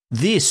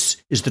This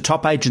is the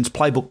Top Agents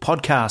Playbook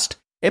Podcast,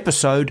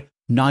 episode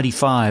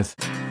 95.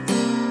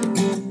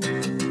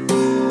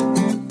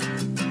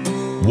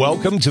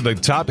 Welcome to the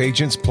Top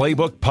Agents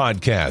Playbook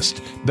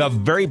Podcast, the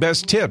very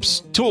best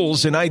tips,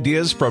 tools, and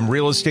ideas from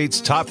real estate's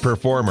top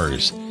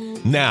performers.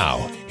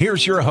 Now,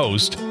 here's your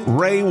host,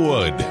 Ray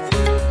Wood.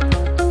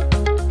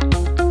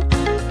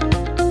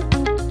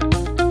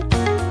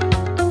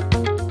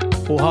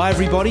 Well, hi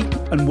everybody,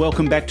 and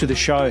welcome back to the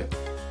show.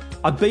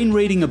 I've been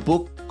reading a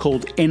book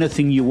called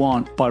Anything You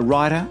Want by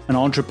writer and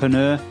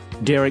entrepreneur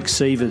Derek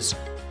Sivers.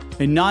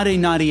 In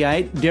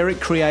 1998, Derek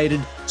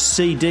created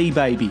CD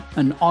Baby,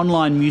 an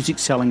online music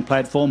selling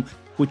platform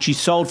which he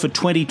sold for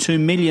 $22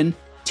 million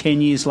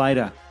 10 years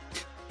later.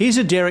 Here's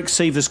a Derek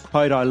Sivers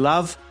quote I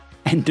love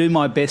and do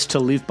my best to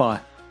live by.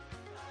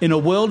 In a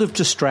world of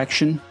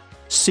distraction,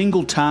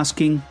 single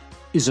tasking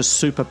is a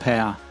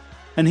superpower.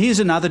 And here's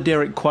another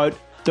Derek quote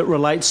that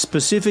relates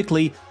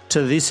specifically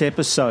to this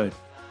episode.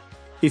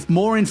 If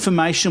more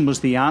information was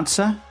the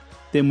answer,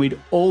 then we'd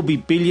all be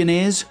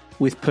billionaires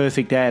with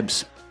perfect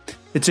abs.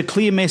 It's a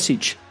clear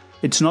message.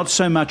 It's not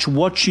so much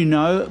what you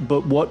know,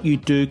 but what you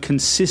do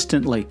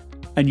consistently.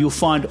 And you'll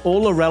find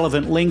all the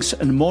relevant links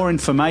and more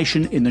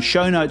information in the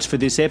show notes for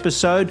this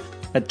episode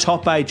at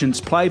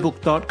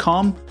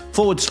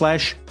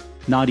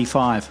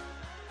topagentsplaybook.com/95.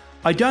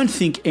 I don't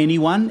think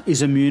anyone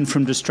is immune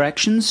from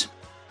distractions.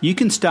 You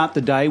can start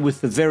the day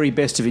with the very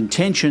best of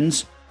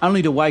intentions,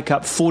 only to wake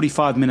up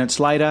 45 minutes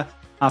later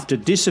after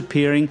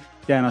disappearing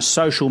down a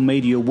social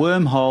media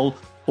wormhole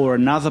or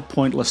another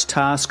pointless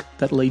task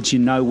that leads you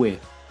nowhere.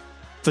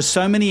 For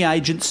so many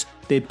agents,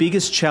 their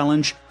biggest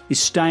challenge is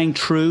staying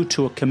true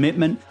to a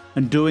commitment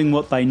and doing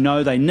what they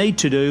know they need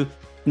to do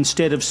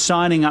instead of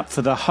signing up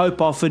for the hope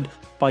offered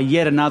by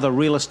yet another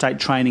real estate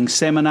training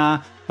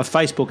seminar, a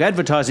Facebook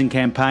advertising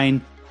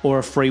campaign, or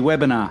a free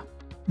webinar.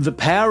 The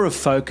power of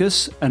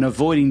focus and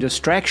avoiding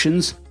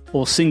distractions,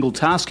 or single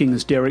tasking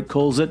as Derek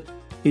calls it,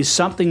 is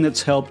something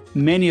that's helped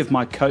many of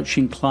my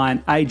coaching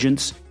client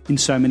agents in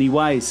so many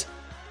ways.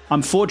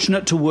 I'm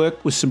fortunate to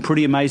work with some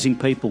pretty amazing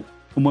people,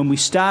 and when we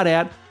start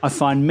out, I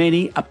find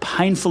many are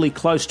painfully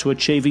close to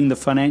achieving the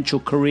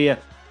financial career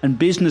and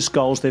business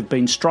goals they've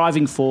been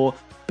striving for,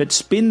 but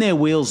spin their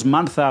wheels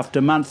month after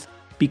month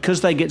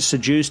because they get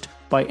seduced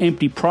by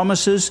empty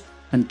promises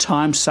and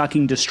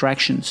time-sucking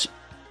distractions.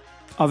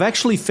 I've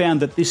actually found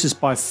that this is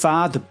by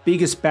far the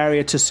biggest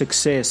barrier to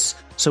success,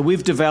 so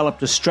we've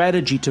developed a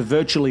strategy to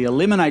virtually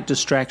eliminate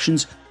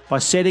distractions by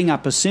setting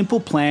up a simple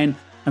plan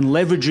and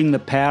leveraging the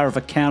power of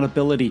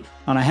accountability.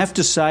 And I have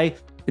to say,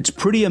 it's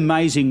pretty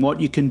amazing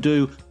what you can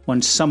do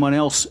when someone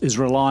else is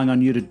relying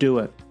on you to do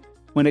it.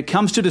 When it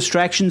comes to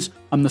distractions,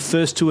 I'm the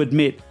first to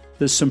admit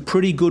there's some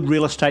pretty good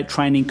real estate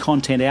training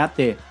content out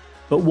there.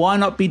 But why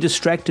not be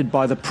distracted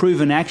by the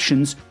proven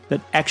actions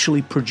that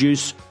actually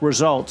produce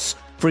results?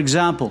 For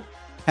example,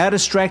 how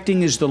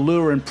distracting is the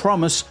lure and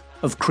promise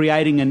of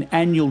creating an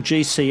annual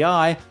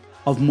GCI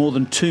of more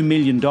than $2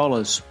 million?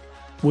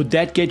 Would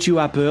that get you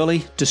up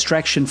early,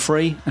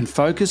 distraction-free and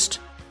focused?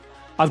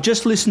 I've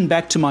just listened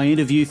back to my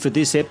interview for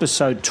this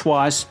episode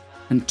twice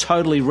and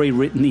totally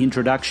rewritten the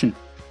introduction.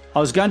 I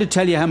was going to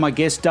tell you how my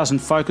guest doesn't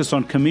focus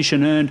on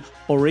commission earned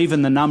or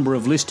even the number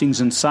of listings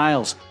and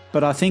sales,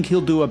 but I think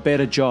he'll do a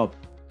better job.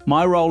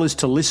 My role is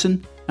to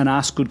listen and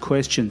ask good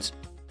questions.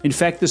 In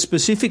fact, the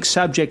specific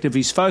subject of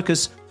his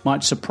focus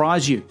might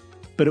surprise you,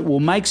 but it will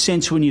make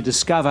sense when you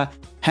discover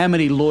how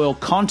many loyal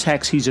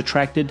contacts he's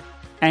attracted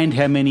and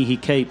how many he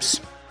keeps.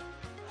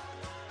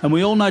 And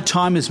we all know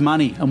time is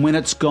money, and when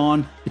it's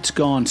gone,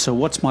 so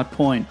what's my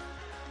point?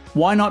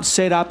 Why not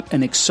set up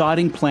an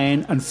exciting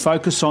plan and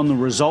focus on the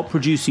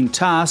result-producing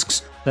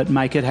tasks that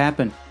make it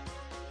happen?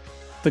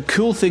 The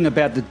cool thing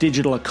about the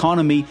digital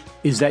economy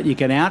is that you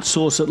can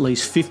outsource at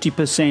least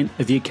 50%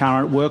 of your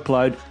current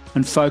workload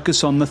and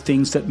focus on the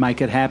things that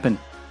make it happen.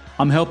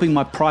 I'm helping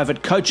my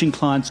private coaching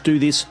clients do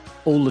this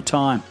all the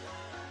time.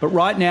 But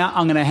right now,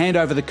 I'm going to hand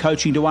over the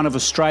coaching to one of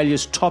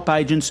Australia's top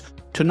agents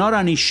to not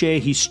only share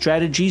his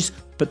strategies,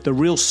 but the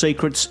real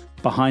secrets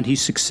behind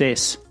his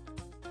success.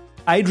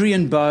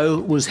 Adrian Bowe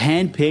was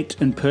handpicked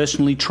and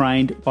personally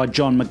trained by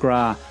John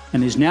McGrath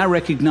and is now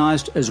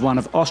recognised as one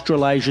of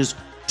Australasia's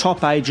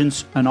top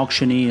agents and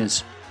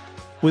auctioneers.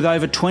 With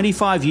over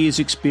 25 years'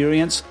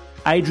 experience,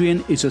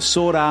 Adrian is a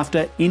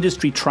sought-after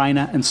industry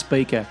trainer and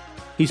speaker.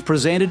 He's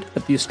presented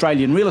at the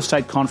Australian Real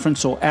Estate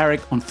Conference, or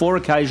AREC, on 4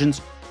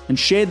 occasions and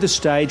shared the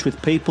stage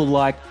with people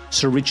like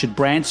Sir Richard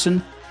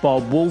Branson,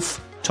 Bob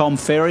Wolfe, Tom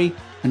Ferry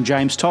and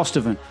James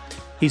Tostovan.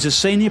 He's a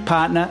senior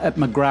partner at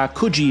McGrath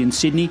Coogee in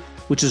Sydney,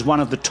 which is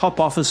one of the top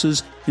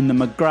offices in the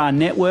McGrath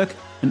network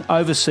and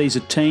oversees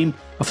a team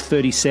of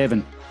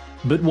 37.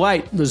 But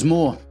wait, there's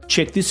more.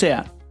 Check this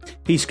out.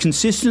 He's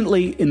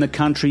consistently in the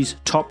country's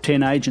top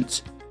 10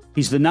 agents.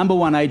 He's the number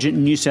 1 agent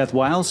in New South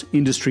Wales,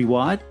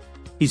 industry-wide.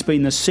 He's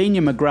been the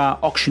senior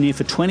McGrath auctioneer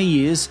for 20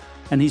 years,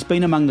 and he's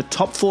been among the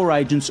top 4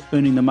 agents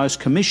earning the most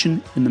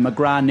commission in the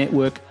McGrath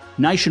network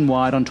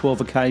nationwide on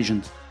 12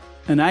 occasions.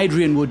 And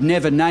Adrian would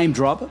never name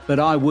drop, but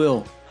I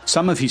will.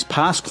 Some of his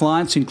past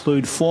clients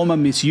include former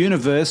Miss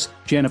Universe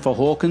Jennifer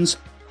Hawkins,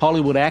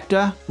 Hollywood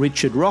actor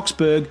Richard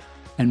Roxburgh,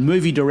 and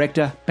movie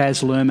director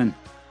Baz Luhrmann.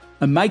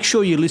 And make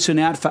sure you listen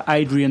out for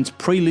Adrian's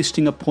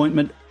pre-listing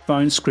appointment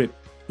phone script.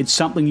 It's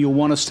something you'll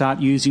want to start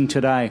using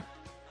today.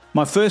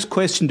 My first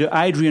question to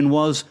Adrian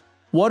was,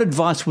 what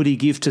advice would he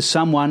give to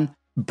someone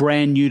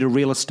brand new to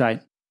real estate?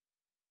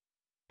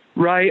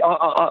 Ray,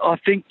 I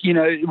think,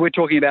 we're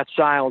talking about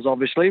sales,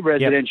 obviously,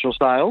 residential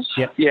sales.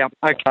 Yep. Yeah,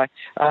 okay.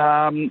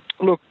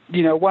 Look,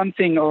 one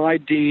thing I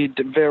did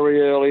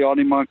very early on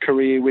in my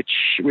career, which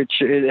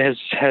has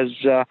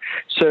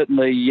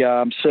certainly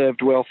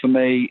served well for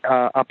me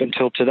up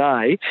until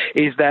today,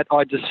 is that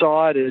I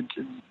decided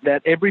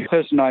that every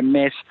person I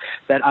met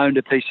that owned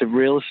a piece of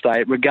real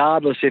estate,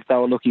 regardless if they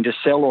were looking to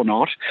sell or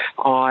not,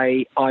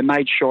 I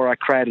made sure I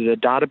created a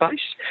database,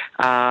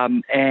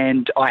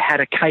 and I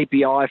had a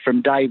KPI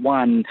from day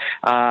one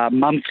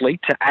monthly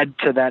to add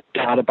to that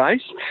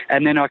database,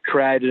 and then I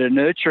created a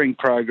nurturing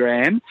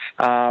program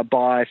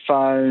by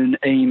phone,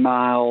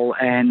 email,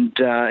 and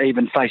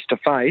even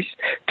face-to-face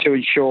to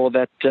ensure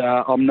that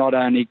I'm not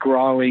only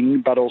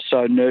growing but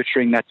also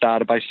nurturing that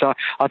database. So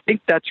I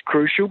think that's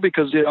crucial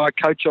because I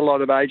coach a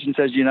lot of agents,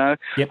 as you know,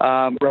 yep.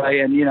 Ray,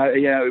 and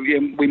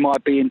we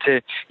might be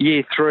into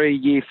year 3,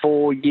 year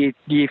 4, year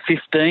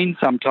 15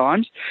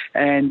 sometimes,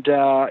 and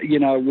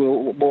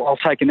I'll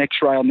take an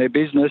X-ray on their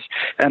business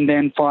and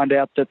then find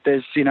out that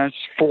there's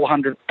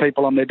 400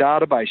 people on their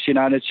database,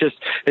 and it's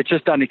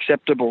just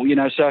unacceptable,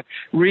 So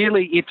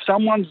really, if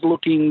someone's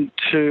looking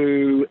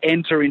to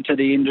enter into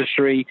the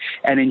industry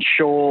and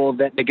ensure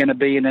that they're going to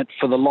be in it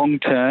for the long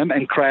term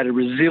and create a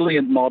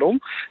resilient model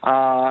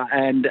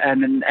and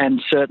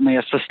certainly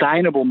a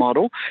sustainable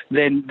model,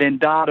 then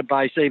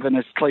database, even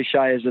as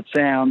cliche as it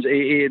sounds,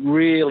 it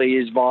really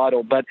is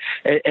vital. But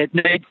it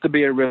needs to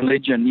be a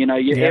religion.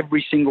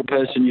 Every single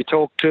person you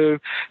talk to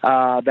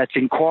that's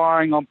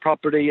inquiring on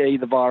property,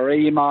 either via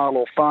email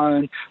or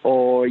phone,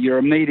 or your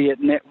immediate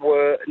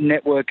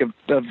network of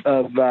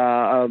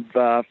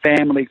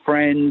family,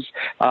 friends,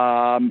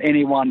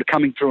 anyone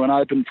coming through and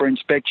open for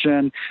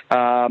inspection,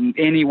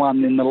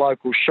 anyone in the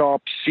local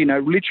shops,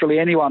 literally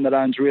anyone that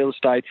owns real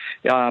estate,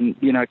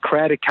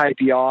 create a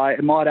KPI.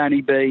 It might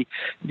only be,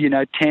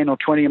 10 or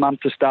 20 a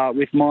month to start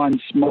with.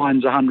 Mine's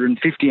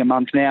 150 a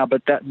month now,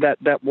 but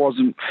that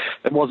wasn't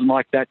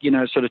like that,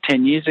 sort of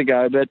 10 years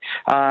ago. But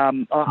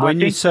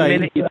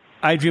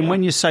Adrian,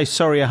 when you say,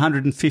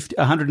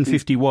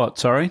 150 what?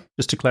 Sorry,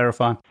 just to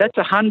clarify. That's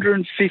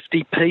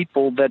 150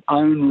 people that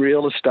own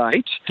real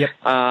estate. Yep.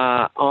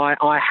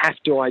 I have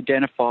to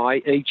identify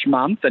each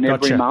month and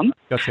every month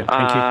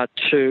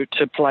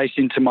to place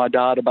into my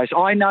database.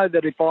 I know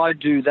that if I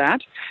do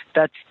that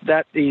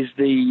is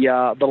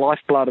the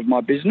lifeblood of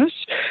my business.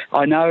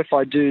 I know if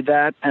I do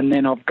that, and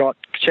then I've got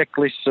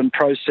checklists and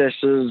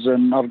processes,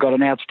 and I've got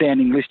an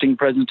outstanding listing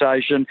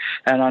presentation,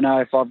 and I know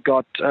if I've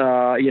got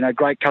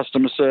great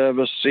customer service,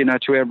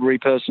 to every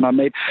person I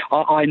meet,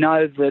 I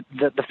know that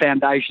the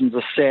foundations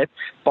are set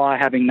by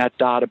having that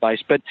database.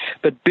 But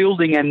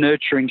building and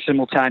nurturing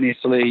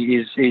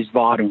simultaneously is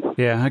vital.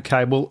 Yeah.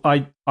 Okay. Well,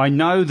 I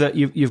know that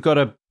you've got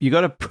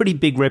a pretty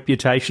big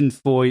reputation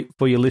for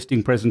your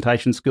listing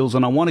presentation skills,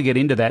 and I want to get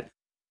into that.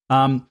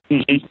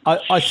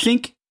 I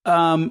think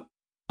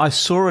I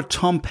saw a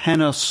Tom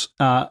Panos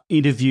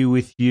interview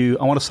with you,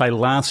 I want to say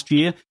last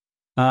year,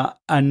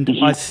 and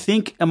I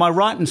think, am I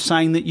right in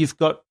saying that you've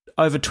got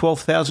over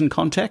 12,000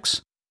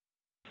 contacts?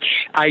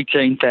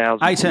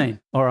 18,000. 18.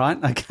 All right.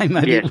 Okay.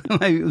 Maybe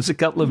it was a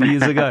couple of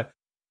years ago.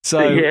 So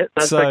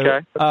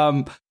okay.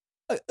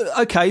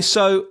 Okay.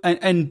 So,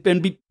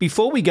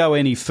 before we go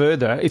any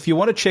further, if you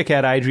want to check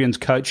out Adrian's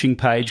coaching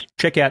page,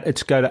 go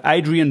to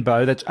Adrian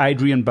Bo. That's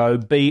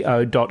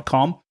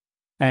adrianbo.com.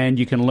 And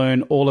you can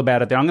learn all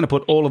about it there. I'm going to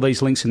put all of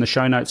these links in the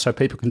show notes so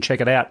people can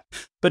check it out.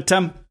 But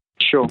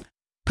sure,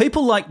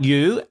 people like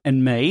you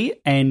and me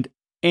and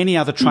any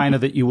other trainer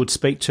that you would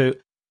speak to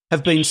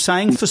have been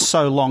saying for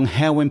so long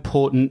how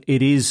important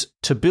it is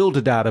to build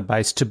a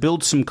database, to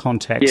build some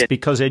contacts,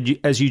 because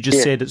as you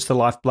just said, it's the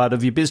lifeblood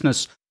of your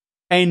business.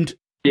 And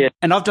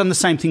I've done the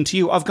same thing to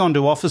you. I've gone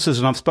to offices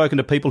and I've spoken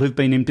to people who've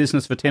been in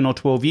business for 10 or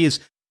 12 years,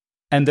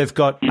 and they've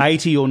got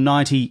 80 or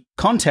 90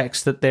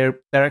 contacts that they're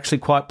actually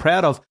quite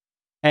proud of.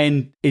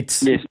 And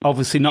it's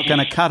obviously not going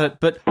to cut it.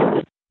 But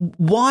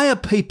why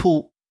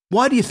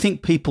do you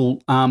think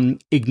people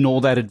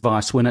ignore that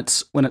advice when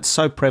it's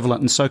so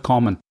prevalent and so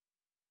common?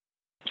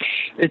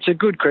 It's a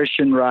good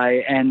question,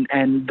 Ray, and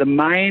the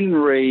main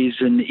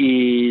reason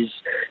is,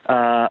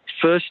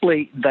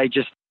 firstly, they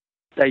just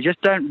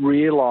don't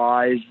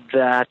realise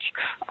that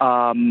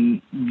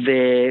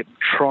they're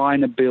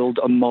trying to build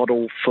a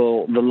model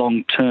for the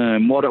long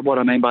term. What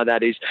I mean by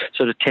that is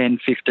sort of 10,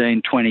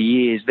 15, 20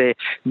 years.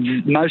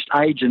 Most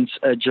agents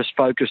are just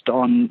focused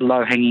on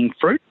low-hanging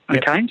fruit.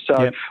 Okay,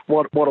 so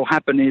what will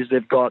happen is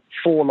they've got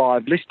 4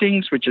 live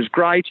listings, which is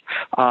great.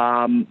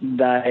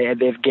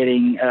 They're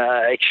getting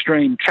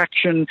extreme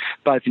traction,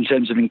 both in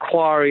terms of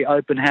inquiry,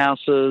 open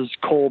houses,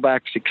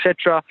 callbacks,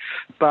 etc.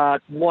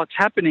 But what's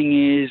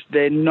happening is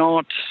they're not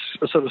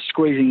not sort of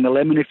squeezing the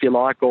lemon, if you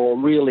like, or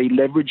really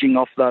leveraging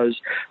off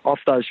those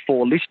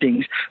 4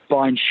 listings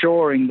by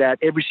ensuring that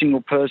every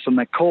single person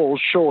that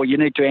calls, sure, you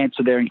need to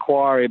answer their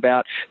inquiry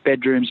about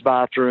bedrooms,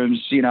 bathrooms,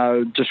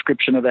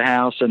 description of the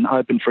house and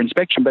open for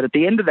inspection. But at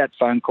the end of that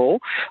phone call,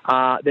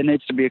 there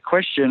needs to be a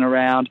question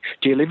around,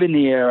 do you live in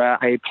the area?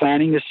 Are you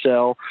planning to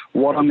sell?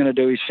 What I'm going to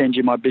do is send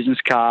you my business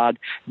card.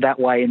 That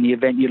way, in the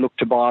event you look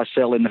to buy or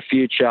sell in the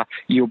future,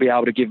 you'll be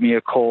able to give me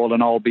a call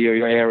and I'll be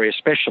your area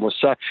specialist.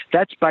 So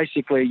that's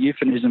basically a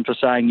euphemism for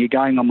saying you're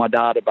going on my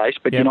database,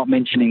 but you're not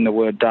mentioning the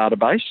word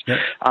database. Yep.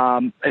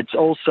 It's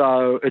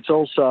also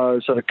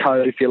sort of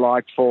code, if you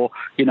like, for,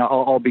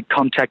 I'll be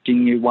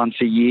contacting you once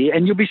a year.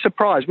 And you'll be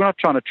surprised. We're not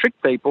trying to trick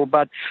people,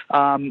 but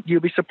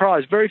you'll be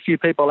surprised. Very few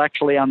people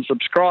actually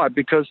unsubscribe,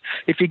 because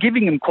if you're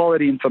giving them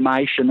quality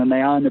information and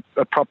they own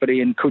a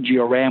property in Coogee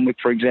or Randwick,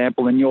 for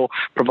example, and you're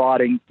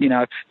providing,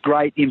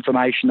 great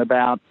information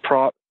about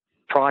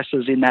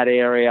prices in that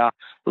area,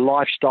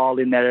 lifestyle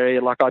in that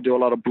area. Like I do a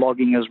lot of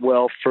blogging as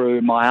well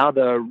through my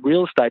other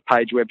real estate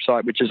page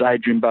website, which is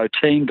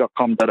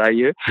adrianboteam.com.au.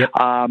 Yep.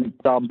 I'm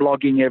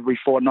blogging every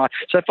fortnight.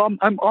 So if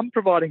I'm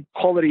providing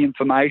quality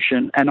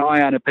information and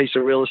I own a piece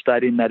of real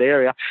estate in that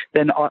area,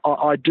 then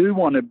I do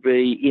want to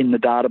be in the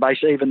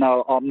database, even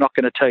though I'm not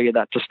going to tell you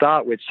that to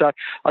start with. So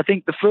I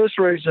think the first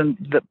reason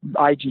that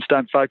agents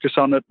don't focus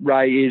on it,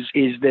 Ray,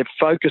 is they're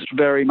focused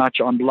very much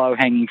on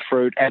low-hanging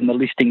fruit and the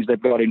listings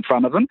they've got in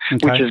front of them,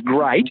 which is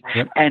great.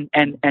 Yep.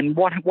 And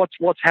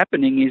what's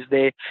happening is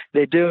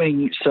they're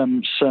doing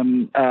some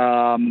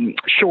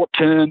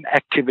short-term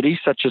activities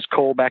such as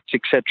callbacks,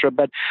 etc.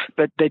 But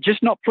they're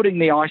just not putting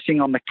the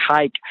icing on the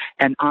cake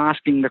and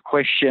asking the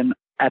question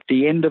at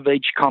the end of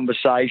each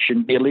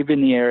conversation, do you live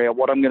in the area?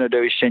 What I'm going to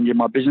do is send you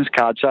my business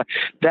card. So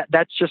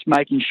that's just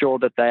making sure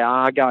that they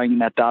are going in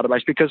that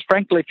database, because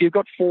frankly, if you've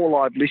got 4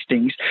 live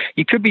listings,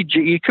 you could be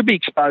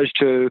exposed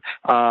to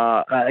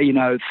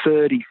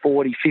 30,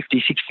 40,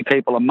 50, 60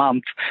 people a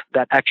month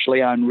that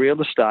actually own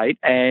real estate,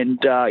 and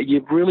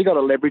you've really got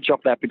to leverage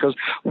off that, because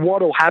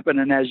what will happen,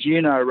 and as you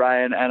know,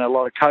 Ray, and a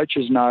lot of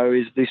coaches know,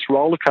 is this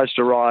roller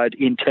coaster ride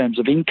in terms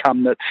of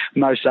income that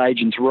most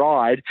agents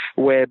ride,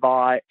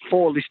 whereby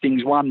 4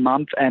 listings 1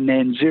 month and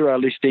then 0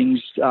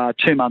 listings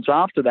 2 months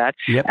after that.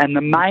 Yep. And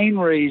the main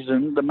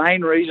reason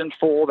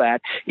for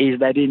that is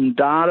they didn't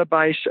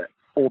database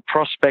or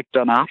prospect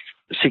enough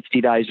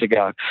 60 days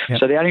ago. Yep.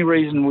 So the only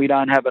reason we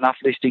don't have enough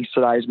listings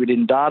today is we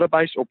didn't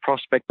database or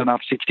prospect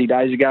enough 60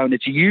 days ago, and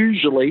it's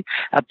usually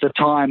at the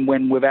time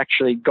when we've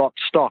actually got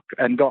stock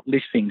and got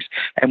listings,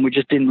 and we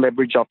just didn't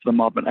leverage off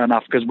them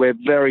enough, because we're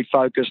very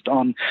focused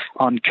on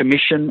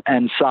commission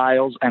and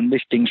sales and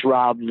listings,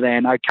 rather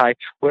than, okay,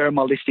 where are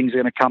my listings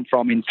going to come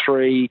from in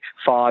 3,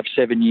 5,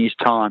 7 years'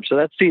 time? So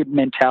that's the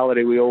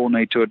mentality we all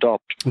need to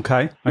adopt.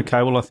 Okay.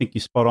 Well, I think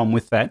you're spot on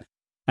with that.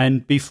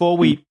 And before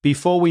we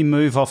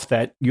move off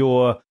that,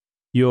 you've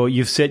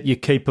set your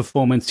key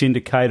performance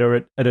indicator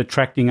at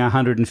attracting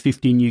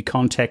 150 new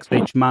contacts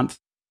each month.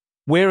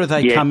 Where are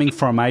they coming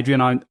from,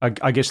 Adrian?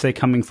 I guess they're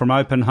coming from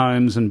open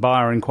homes and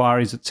buyer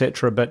inquiries,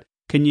 etc. But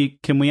can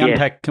we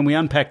unpack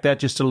that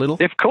just a little?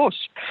 Of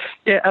course.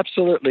 Yeah,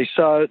 absolutely.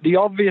 So the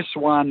obvious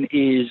one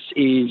is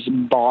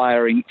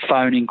buyer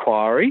phone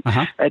inquiry.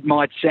 Uh-huh. It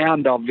might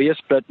sound obvious,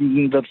 but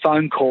the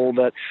phone call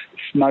that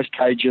most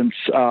agents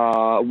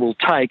will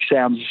take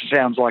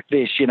sounds like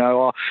this.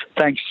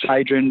 Thanks,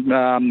 Adrian.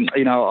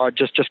 I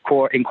just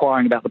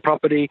inquiring about the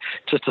property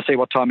just to see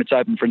what time it's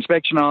open for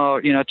inspection.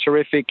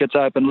 Terrific. It's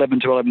open 11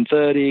 to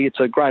 11:30. It's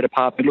a great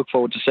apartment. Look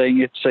forward to seeing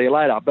you. See you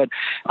later. But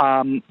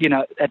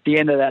at the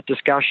end of that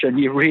discussion,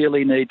 you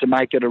really need to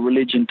make it a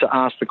religion to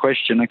ask the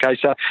question. Okay,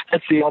 so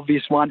that's the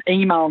obvious one.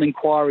 Email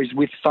inquiries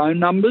with phone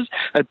numbers.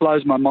 It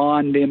blows my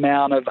mind the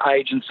amount of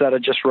agents that are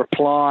just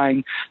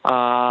replying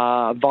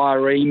via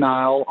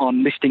email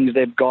on listings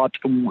they've got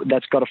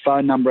that's got a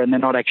phone number, and they're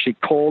not actually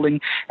calling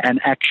and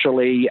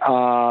actually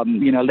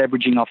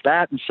leveraging off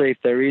that and see if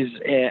there is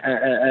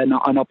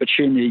an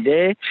opportunity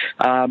there.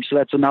 So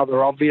that's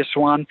another obvious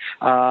one.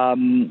 At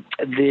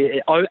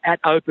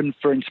open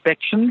for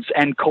inspections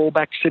and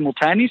callbacks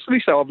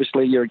simultaneously. So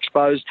obviously you're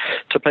exposed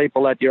to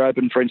people at your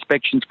open for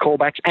inspections,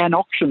 callbacks, and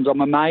auctions.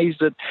 I'm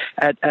amazed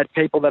at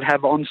people that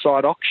have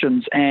on-site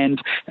auctions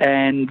and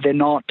they're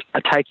not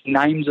taking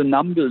names and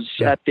numbers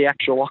at the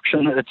actual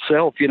auction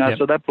itself.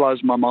 So that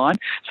blows my mind.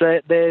 So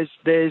there's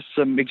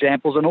some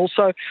examples, and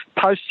also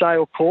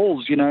post-sale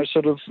calls.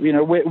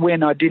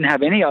 When I didn't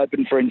have any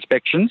open for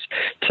inspections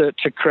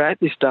to create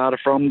this data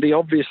from, the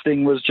obvious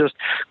thing was just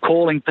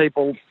calling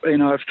people,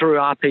 through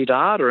RP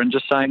data and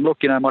just saying,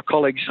 look, my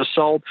colleagues just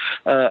sold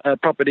a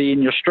property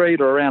in your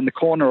street or around the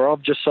corner, or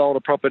I've just sold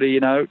a property,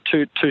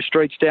 two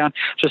streets down,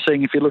 just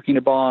seeing if you're looking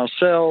to buy or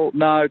sell.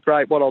 No,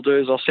 great. What I'll do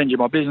is I'll send you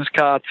my business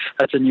card.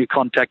 That's a new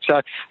contact.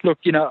 So, look,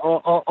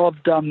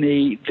 I've done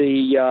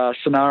the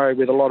scenario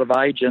with a lot of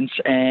agents,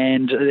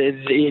 and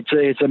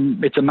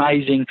it's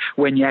amazing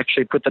when you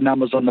actually put the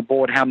numbers on the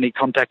board how many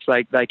contacts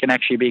they can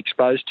actually be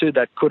exposed to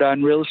that could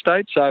own real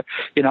estate. So,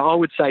 I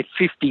would say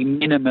 50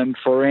 minimum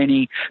for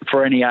any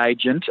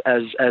agent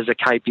as a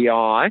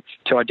KPI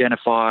to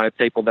identify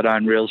people that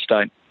own real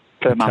estate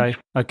per month.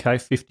 Okay,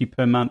 50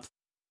 per month.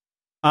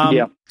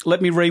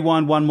 Let me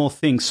rewind one more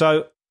thing.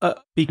 So,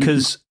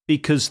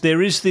 because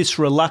there is this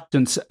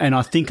reluctance, and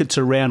I think it's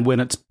around when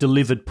it's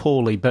delivered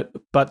poorly, but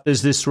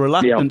there's this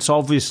reluctance,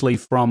 obviously,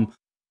 from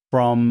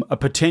a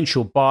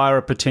potential buyer,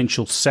 a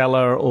potential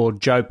seller, or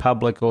Joe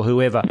Public or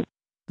whoever.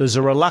 There's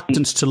a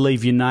reluctance to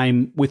leave your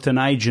name with an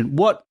agent.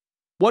 What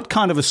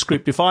kind of a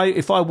script? If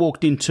I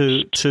walked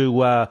into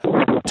a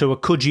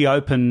Coogee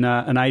Open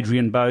and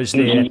Adrian Bowes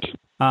there,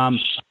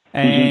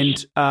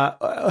 and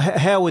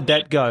how would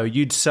that go?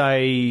 You'd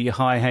say,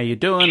 "Hi, how you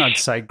doing?" I'd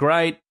say,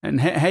 "Great."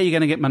 And how are you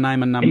going to get my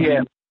name and number?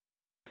 Yeah.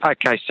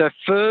 Okay, so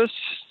first,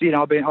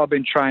 I've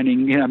been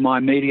training, my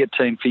immediate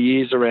team for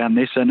years around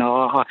this, and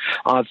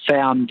I've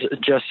found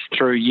just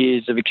through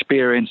years of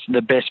experience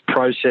the best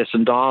process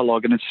and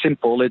dialogue, and it's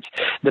simple. It's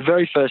the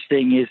very first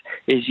thing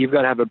is you've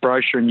got to have a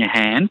brochure in your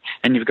hand,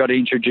 and you've got to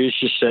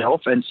introduce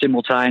yourself, and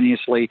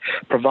simultaneously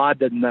provide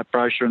them that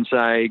brochure and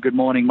say, "Good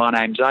morning, my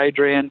name's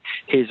Adrian.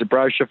 Here's a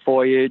brochure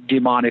for you. Do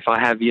you mind if I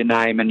have your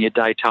name and your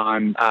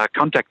daytime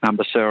contact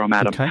number, sir or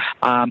madam?" Okay.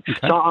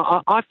 So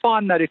I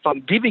find that if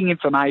I'm giving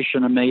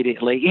information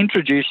immediately,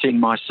 introducing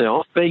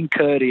myself, being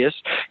courteous,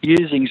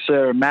 using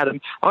sir and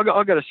madam, I've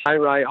got to say,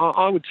 Ray,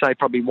 I would say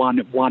probably one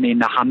in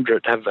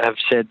 100 have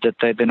said that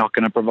they're not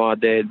going to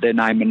provide their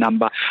name and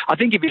number. I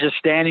think if you're just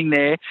standing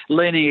there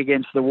leaning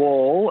against the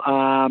wall,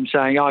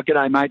 saying, "Oh,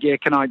 g'day, mate, yeah,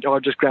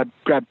 I'll just grab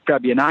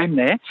your name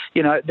there,"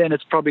 then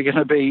it's probably going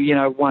to be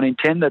 1 in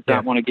 10 that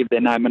don't want to give their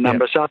name and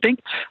number. So I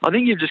think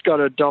you've just got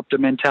to adopt a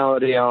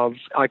mentality of,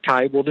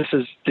 okay, well,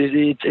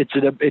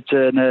 it's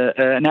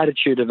an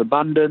attitude of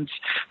abundance.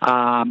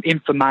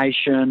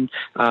 Information,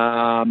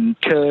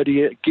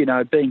 courteous,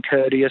 being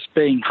courteous,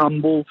 being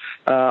humble.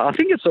 I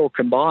think it's all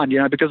combined,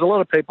 because a lot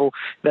of people,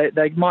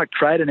 they might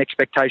create an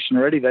expectation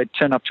already. They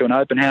turn up to an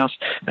open house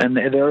and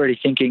they're already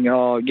thinking,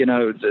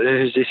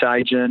 who's this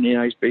agent?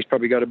 He's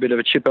probably got a bit of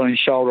a chip on his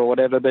shoulder or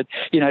whatever. But,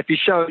 if you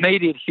show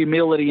immediate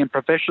humility and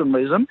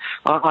professionalism,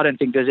 I don't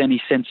think there's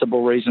any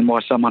sensible reason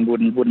why someone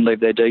wouldn't leave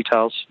their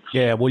details.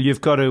 Yeah, well, you've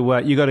got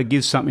to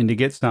give something to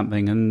get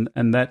something,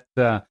 and that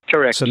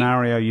correct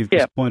scenario you've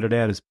just pointed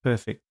out is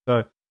perfect.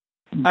 So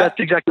that's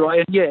exactly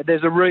right. And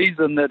there's a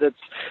reason that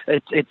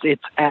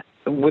it's at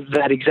with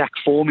that exact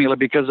formula,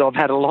 because I've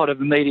had a lot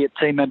of immediate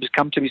team members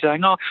come to me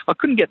saying, "Oh, I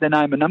couldn't get their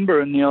name and number,"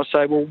 and I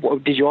say, "Well,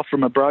 did you offer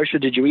them a brochure?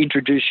 Did you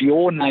introduce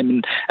your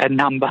name and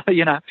number?"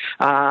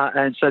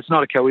 And so it's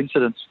not a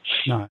coincidence.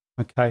 No.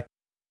 Okay.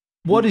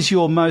 What is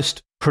your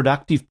most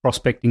productive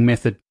prospecting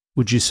method,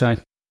 would you say?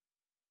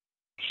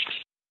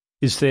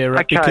 Is there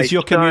because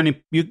you're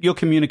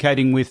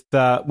communicating with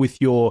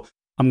your,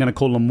 I'm going to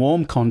call them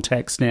warm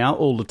contacts now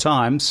all the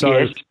time.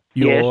 So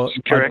yes,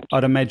 correct.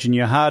 I'd imagine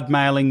your hard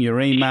mailing,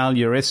 your email,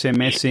 your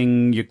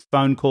SMSing, your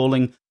phone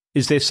calling.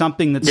 Is there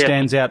something that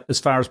stands out as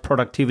far as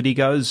productivity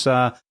goes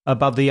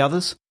above the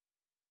others?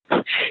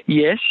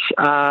 Yes.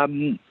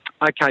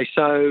 Okay,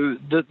 so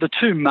the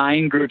two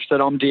main groups that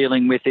I'm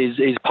dealing with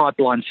is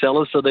pipeline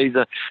sellers. So these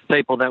are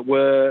people that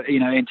were,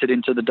 entered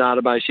into the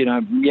database,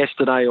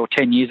 yesterday or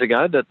 10 years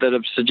ago that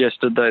have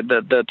suggested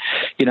that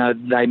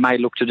they may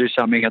look to do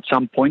something at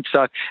some point.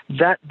 So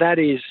that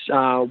is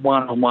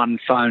one-on-one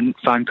phone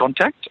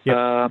contact.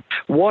 Yep.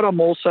 What I'm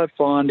also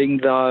finding,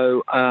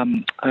 though,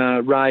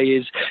 Ray,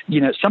 is,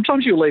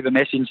 sometimes you'll leave a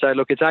message and say,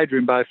 "Look, it's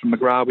Adrian Bowe from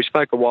McGrath. We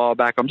spoke a while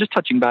back. I'm just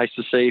touching base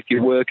to see if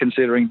you were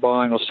considering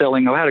buying or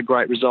selling. I had a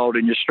great result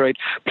in your street.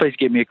 Please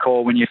give me a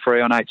call when you're free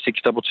on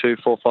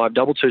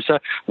 86224522. So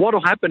what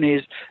will happen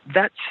is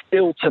that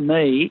still, to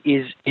me,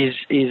 is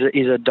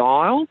a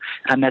dial,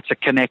 and that's a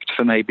connect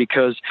for me,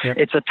 because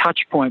it's a touch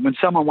point. When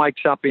someone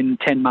wakes up in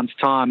 10 months'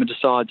 time and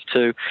decides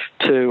to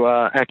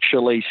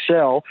actually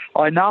sell,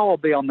 I know I'll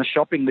be on the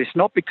shopping list,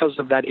 not because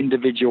of that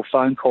individual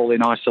phone call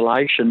in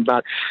isolation,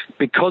 but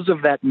because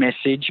of that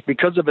message,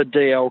 because of a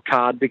DL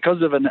card,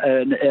 because of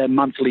a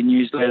monthly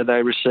newsletter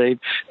they receive,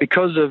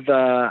 because of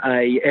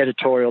a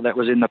editorial that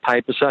was in the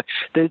paper. So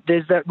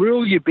there's that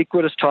real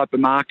ubiquitous type of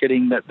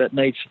marketing that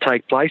needs to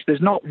take place.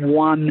 There's not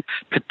one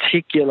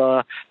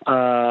particular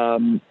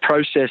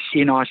process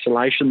in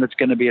isolation that's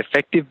going to be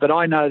effective, but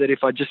I know that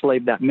if I just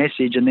leave that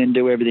message and then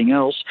do everything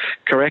else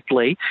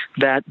correctly,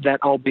 that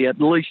I'll be at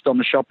least on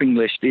the shopping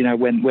list,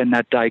 when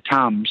that day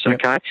comes.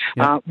 Okay.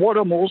 What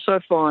I'm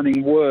also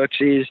finding works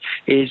is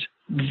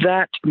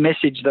that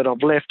message that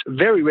I've left,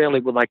 very rarely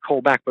will they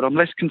call back, but I'm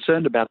less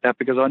concerned about that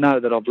because I know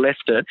that I've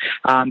left it.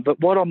 But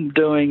what I'm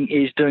doing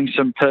is doing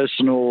some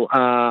personal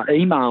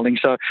emailing.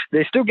 So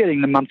they're still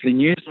getting the monthly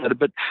newsletter,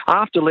 but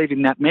after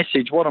leaving that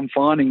message, what I'm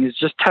finding is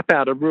just tap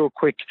out a real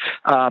quick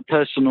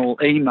personal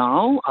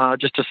email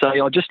just to say,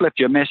 I just left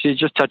you a message,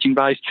 just touching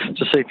base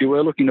to see if you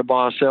were looking to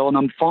buy or sell. And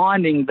I'm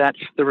finding that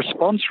the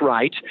response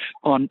rate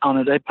on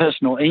a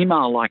personal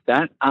email like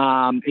that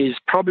is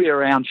probably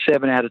around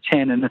 7 out of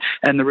 10,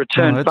 and the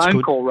return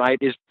phone call rate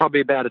is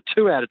probably about a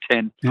 2 out of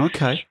 10.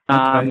 Okay.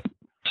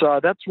 So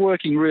that's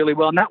working really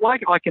well. And that way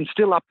I can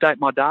still update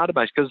my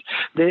database because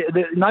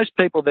most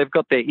people, they've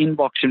got their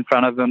inbox in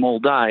front of them all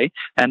day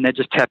and they're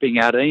just tapping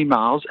out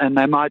emails, and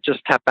they might just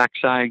tap back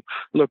saying,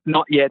 look,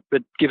 not yet,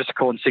 but give us a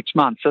call in 6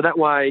 months. So that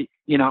way,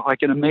 I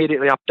can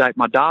immediately update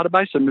my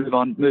database and move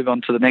on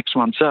to the next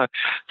one. So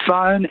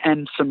phone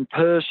and some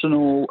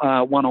personal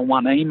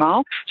one-on-one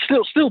email.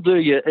 Still do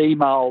your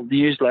email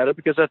newsletter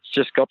because that's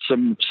just got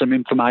some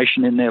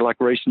information in there like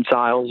recent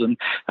sales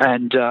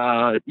and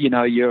your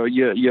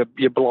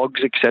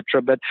blogs,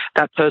 etc. But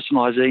that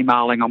personalised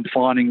emailing, I'm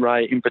finding,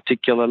 Ray, in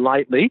particular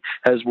lately,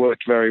 has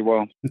worked very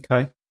well.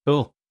 Okay,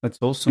 cool. That's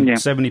awesome. Yeah.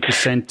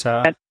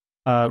 70%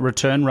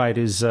 return rate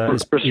is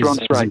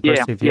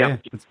impressive. Yeah,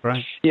 that's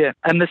great. Yeah,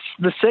 and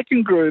the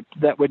second group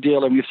that we're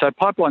dealing with, so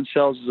pipeline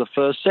sales is the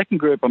first. Second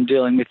group I'm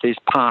dealing with is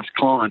past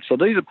clients. So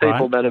these are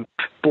people that have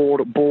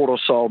bought or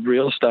sold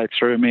real estate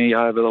through me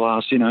over the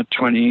last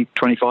 20,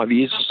 25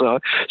 years or so.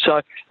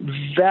 So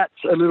that's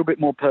a little bit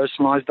more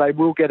personalised. They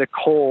will get a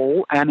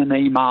call and an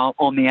email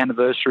on the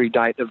anniversary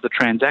date of the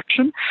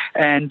transaction,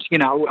 and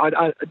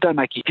I don't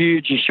make a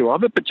huge issue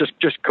of it, but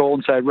just call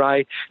and say,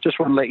 Ray, just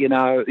want to let you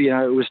know,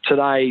 it was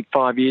today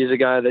 5 years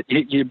ago that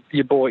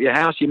you bought your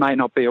house. You may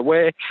not be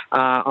aware.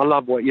 I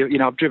love what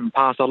I've driven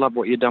past. I love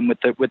what you've done with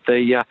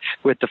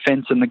the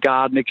fence and the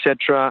garden,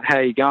 etc. How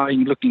are you going?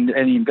 You looking at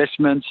any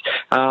investments?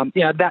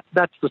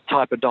 That's the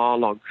type of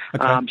dialogue.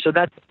 Okay. So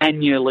that's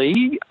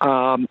annually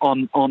on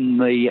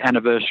the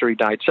anniversary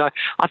date. So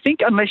I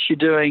think unless you're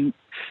doing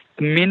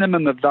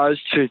minimum of those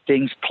two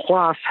things,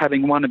 plus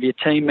having one of your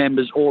team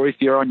members, or if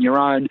you're on your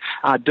own,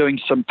 doing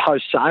some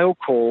post-sale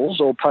calls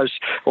or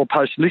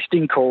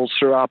post-listing calls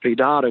through RP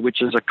Data,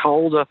 which is a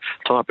colder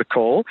type of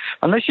call.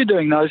 Unless you're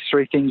doing those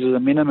three things as a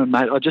minimum,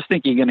 mate, I just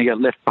think you're going to get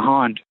left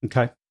behind.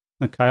 Okay.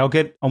 I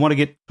want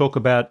to talk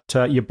about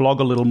your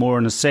blog a little more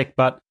in a sec,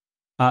 but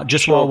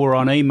just while we're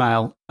on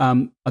email,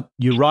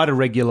 you write a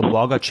regular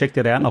blog. I checked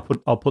it out,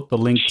 and I'll put the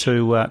link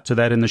to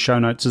that in the show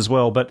notes as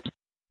well. But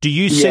do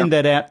you send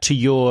that out to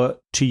your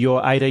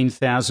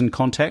 18,000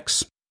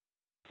 contacts?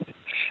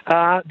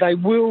 They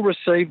will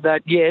receive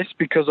that, yes,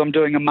 because I'm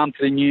doing a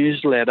monthly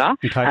newsletter,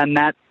 and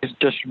that is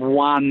just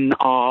one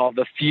of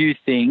the few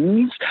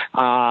things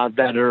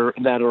that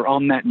are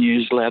on that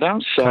newsletter.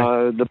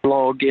 So the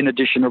blog, in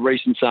addition to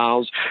recent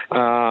sales,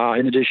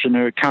 in addition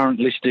to current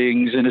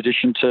listings, in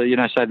addition to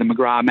say the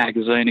McGrath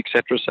magazine,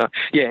 etc. So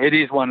yeah, it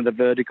is one of the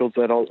verticals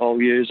that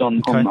I'll use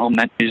on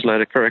that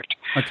newsletter. Correct.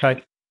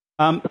 Okay.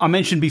 I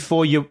mentioned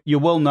before you're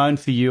well known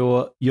for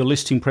your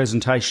listing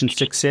presentation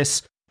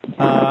success,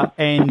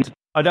 and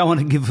I don't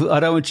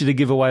want you to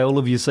give away all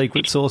of your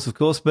secret sauce, of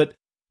course, but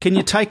can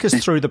you take us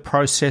through the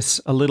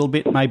process a little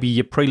bit? Maybe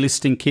your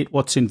pre-listing kit,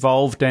 what's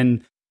involved,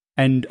 and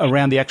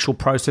around the actual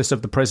process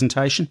of the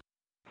presentation.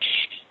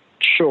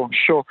 Sure.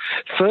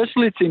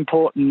 Firstly, it's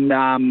important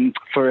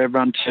for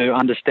everyone to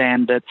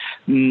understand that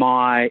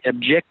my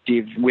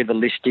objective with a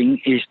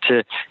listing is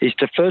to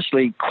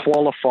firstly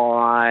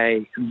qualify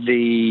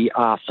the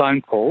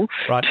phone call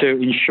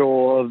to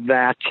ensure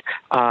that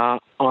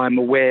I'm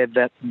aware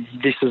that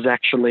this is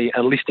actually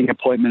a listing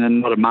appointment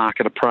and not a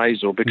market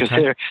appraisal, because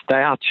they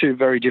are two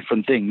very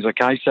different things.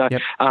 Okay, so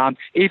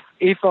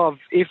if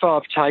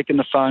I've taken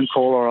the phone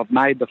call or I've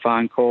made the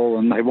phone call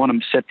and they want to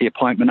set the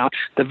appointment up,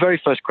 the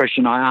very first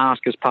question I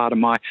ask as part of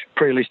my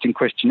pre-listing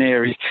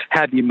questionnaire is,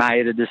 have you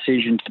made a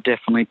decision to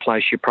definitely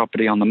place your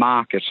property on the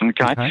market?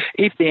 Okay.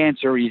 If the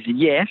answer is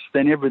yes,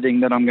 then everything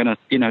that I'm going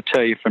to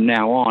tell you from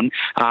now on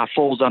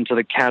falls under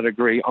the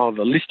category of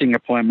a listing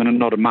appointment and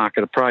not a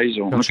market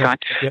appraisal. Gotcha. Okay.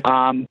 Yep.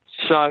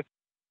 So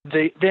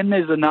then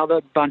there's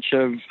another bunch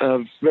of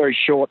very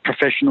short,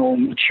 professional,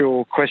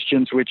 mature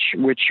questions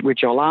which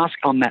I'll ask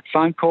on that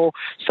phone call,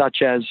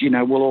 such as,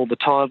 will all the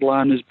title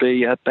owners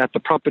be at the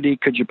property?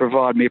 Could you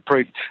provide me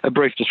a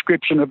brief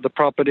description of the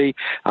property?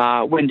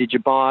 When did you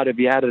buy it? Have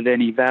you added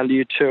any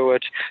value to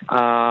it?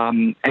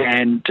 And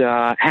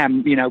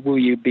will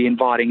you be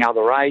inviting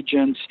other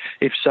agents?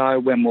 If so,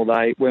 when will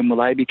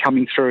they be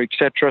coming through,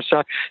 etc.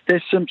 So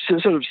there's some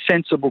sort of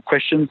sensible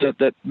questions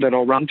that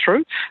I'll run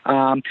through.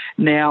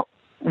 Now,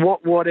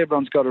 what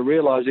everyone's got to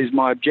realise is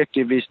my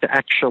objective is to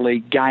actually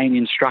gain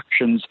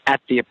instructions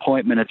at the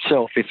appointment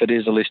itself if it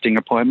is a listing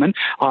appointment.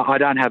 I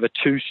don't have a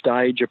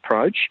two-stage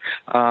approach.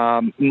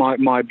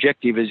 My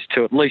objective is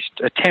to at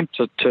least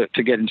attempt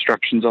to get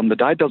instructions on the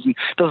day. Doesn't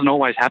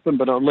always happen,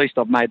 but at least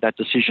I've made that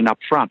decision up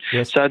front.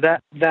 Yes. So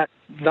that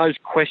those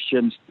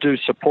questions do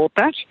support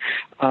that.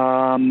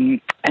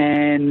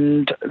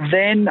 And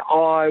then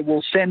I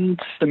will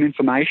send some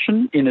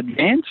information in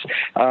advance.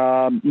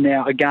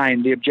 Now,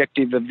 again, the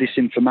objective of this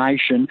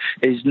information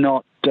is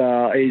not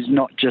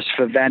just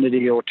for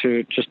vanity or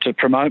to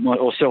promote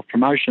or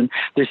self-promotion.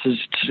 This is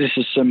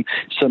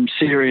some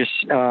serious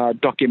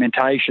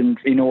documentation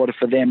in order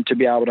for them to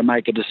be able to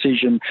make a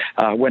decision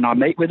when I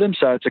meet with them.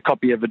 So it's a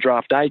copy of a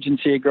draft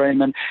agency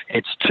agreement.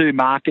 It's 2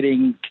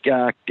 marketing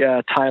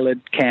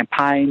tailored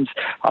campaigns.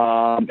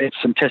 It's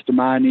some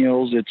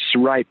testimonials. It's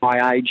rate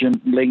my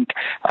agent link.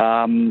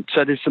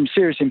 So there's some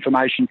serious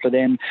information for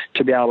them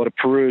to be able to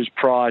peruse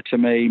prior to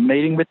me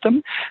meeting with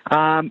them.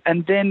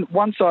 And then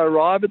once I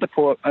arrive at the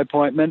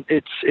appointment,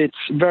 it's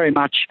very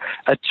much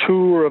a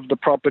tour of the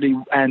property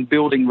and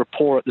building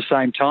rapport at the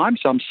same time.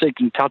 So I'm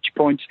seeking touch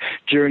points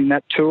during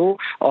that tour,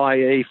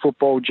 i.e.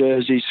 football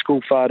jerseys,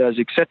 school photos,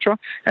 etc.,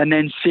 and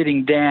then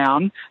sitting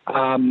down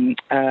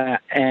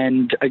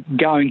and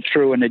going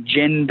through an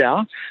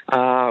agenda,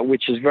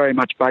 which is very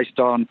much based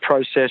on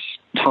process,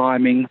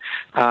 timing,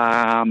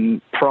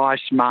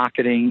 price,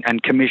 marketing,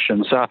 and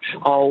commission. So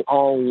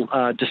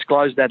I'll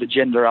disclose that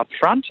agenda up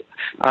front.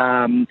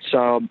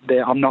 So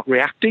I'm not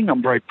reacting.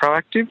 I'm very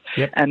proactive.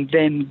 Yep. And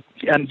then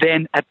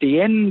at the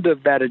end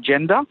of that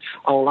agenda,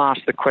 I'll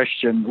ask the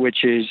question,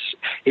 which is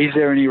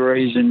there any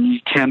reason you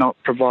cannot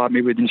provide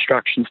me with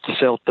instructions to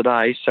sell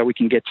today so we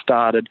can get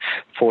started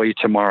for you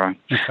tomorrow?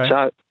 Okay.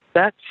 So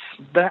that's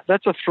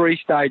a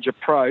 3-stage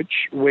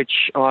approach,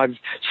 which I've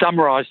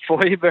summarised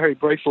for you very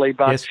briefly,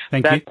 but yes,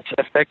 that's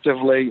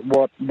effectively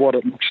what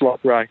it looks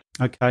like, Ray.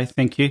 Okay,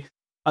 thank you.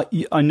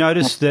 I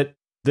noticed that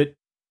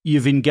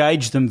you've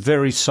engaged them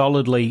very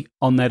solidly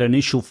on that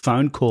initial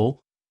phone call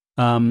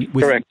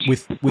Correct.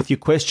 with your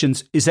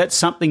questions. Is that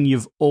something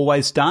you've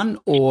always done,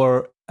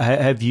 or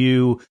have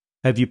you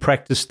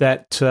practiced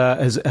that?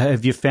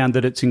 Have you found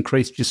that it's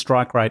increased your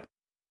strike rate?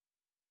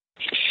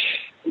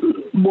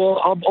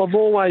 Well, I've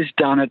always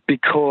done it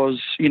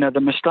because,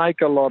 the mistake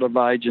a lot of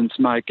agents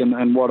make,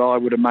 and what I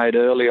would have made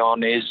early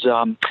on is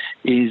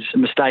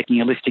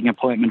mistaking a listing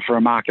appointment for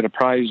a market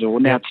appraisal.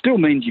 Now, it still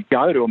means you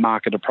go to a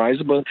market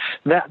appraisal, but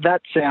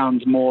that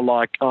sounds more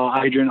like,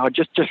 Adrian, I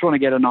just want to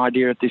get an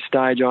idea at this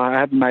stage. I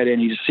haven't made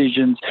any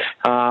decisions.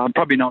 I'm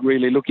probably not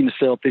really looking to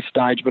sell at this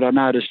stage, but I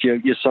noticed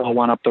you sold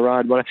one up the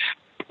road.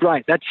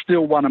 Great. That's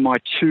still one of my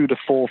 2 to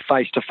 4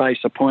 face-to-face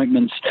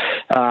appointments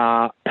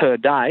per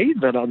day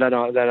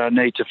that I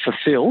need to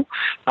fulfil.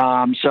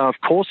 So of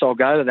course I'll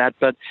go to that,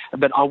 but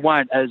I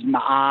won't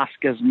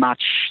ask as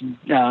much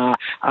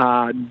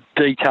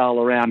detail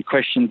around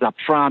questions up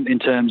front in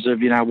terms of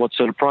what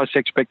sort of price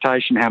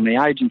expectation, how many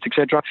agents,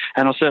 etc.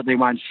 And I certainly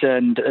won't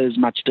send as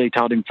much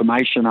detailed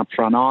information up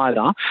front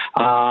either.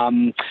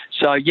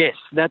 So yes,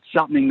 that's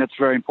something that's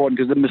very important,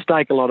 because the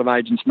mistake a lot of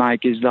agents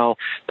make is they'll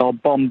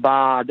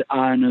bombard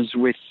owners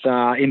with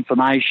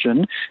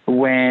information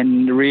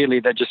when really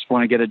they just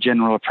want to get a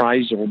general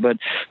appraisal. But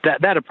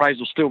that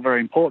appraisal is still very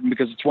important,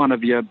 because it's one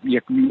of your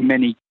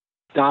many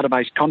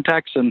database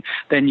contacts, and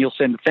then you'll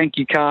send a thank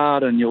you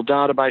card and you'll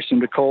database them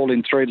to call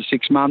in 3 to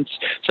 6 months.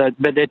 But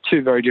they're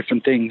 2 very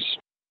different things.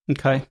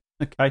 Okay.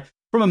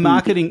 From a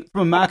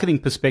marketing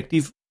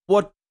perspective,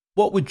 what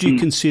would you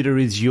consider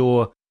is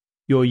your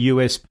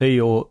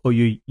USP or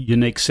your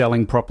unique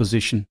selling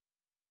proposition?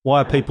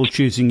 Why are people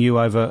choosing you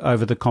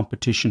over the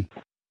competition?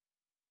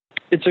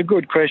 It's a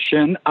good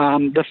question.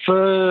 The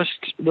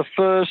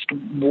first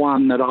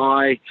one that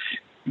I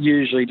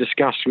usually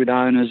discuss with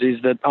owners is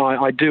that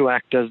I do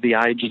act as the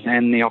agent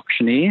and the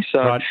auctioneer. So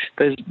right.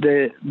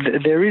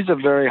 there is a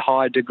very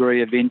high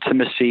degree of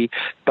intimacy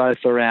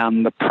both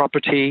around the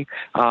property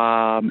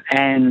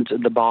and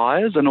the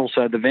buyers, and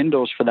also the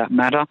vendors for that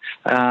matter.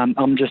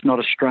 I'm just not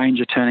a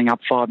stranger turning up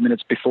 5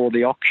 minutes before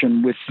the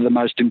auction with the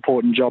most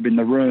important job in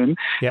the room.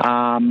 Yep.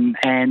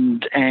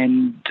 And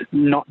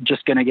not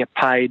just going to get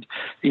paid,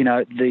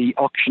 the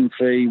auction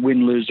fee,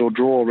 win, lose or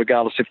draw,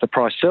 regardless if the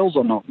price sells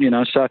or not.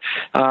 So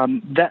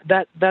that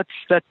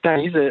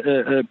is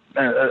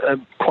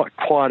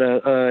quite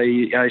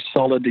a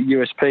solid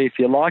USP, if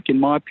you like, in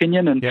my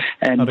opinion, and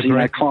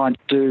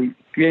clients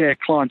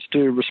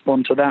do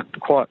respond to that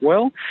quite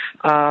well.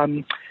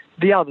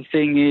 The other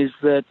thing is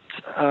that,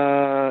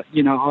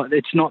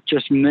 it's not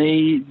just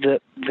me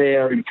that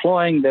they're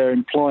employing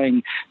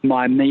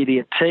my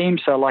immediate team.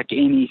 So like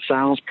any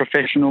sales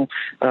professional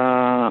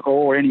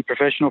or any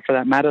professional for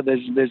that matter,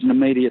 there's an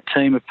immediate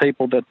team of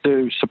people that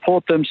do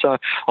support them. So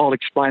I'll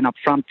explain up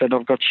front that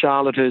I've got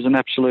Charlotte, who's an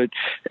absolute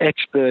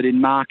expert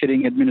in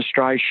marketing,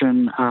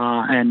 administration,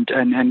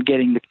 and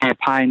getting the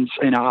campaigns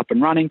up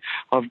and running.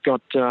 I've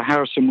got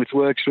Harrison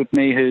works with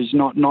me, who's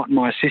not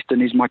my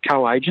assistant, he's my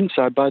co-agent.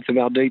 So both of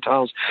our details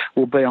details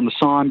will be on the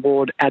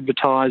signboard,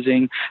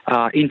 advertising,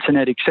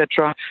 internet,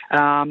 etc.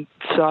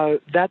 So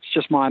that's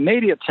just my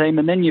immediate team,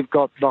 and then you've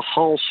got the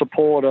whole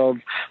support of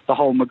the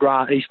whole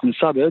McGrath Eastern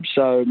Suburbs,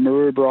 so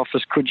Maroubra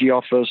office, Coogee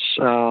office,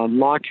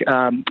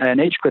 and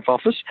Edgecliff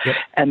office. Yep.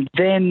 And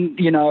then,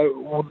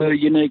 the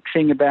unique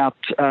thing about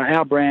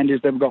our brand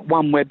is they've got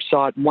one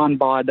website, one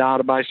buyer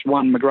database,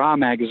 one McGrath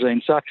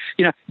magazine. So,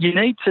 you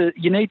need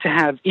to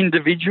have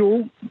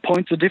individual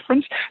points of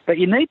difference, but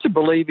you need to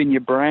believe in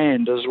your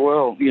brand as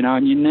well,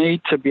 and you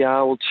need to be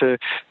able to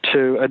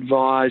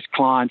advise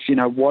clients,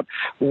 what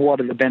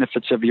are the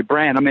benefits of your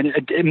brand. I mean,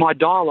 my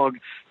dialogue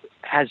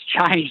has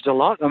changed a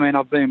lot. I mean,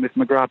 I've been with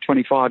McGrath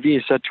 25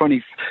 years, so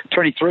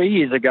 23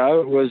 years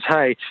ago it was,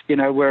 hey,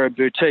 we're a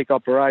boutique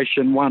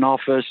operation, one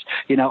office,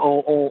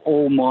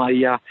 all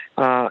my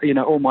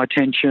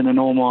attention and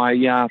all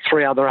my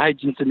 3 other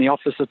agents in the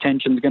office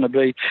attention is going to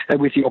be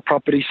with your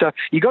property. So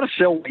you got to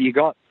sell what you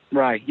got,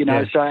 Ray,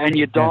 and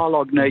your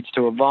dialogue needs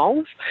to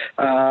evolve.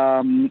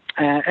 And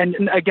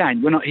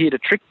again, we're not here to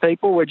trick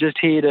people. We're just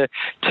here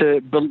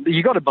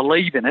you got to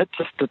believe in it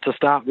to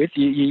start with.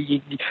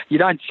 You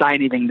don't say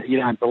anything that you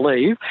don't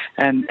believe.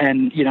 And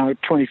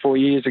 24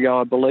 years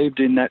ago, I believed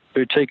in that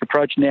boutique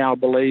approach. Now I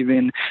believe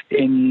in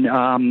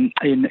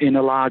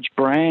a large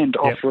brand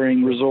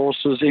offering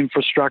resources,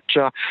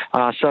 infrastructure,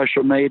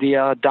 social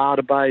media,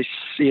 database.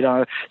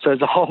 So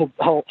there's a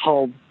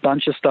whole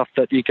bunch of stuff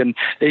that you can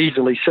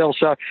easily sell.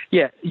 So,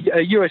 a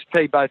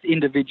USP both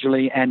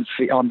individually and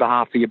on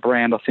behalf of your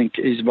brand, I think,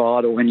 is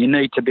vital, and you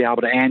need to be able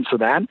to answer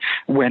that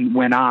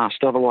when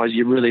asked. Otherwise,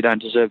 you really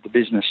don't deserve the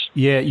business.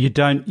 Yeah, you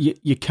don't.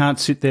 You can't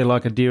sit there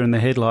like a deer in the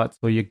headlights,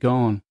 or you're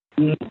gone.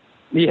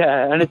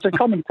 Yeah, and it's a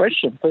common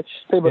question.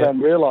 People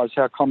don't realise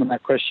how common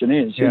that question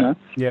is.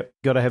 Yeah,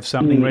 got to have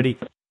something ready.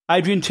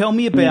 Adrian, tell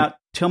me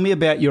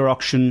about your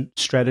auction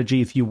strategy,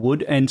 if you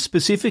would, and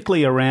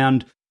specifically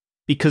around,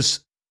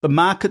 because the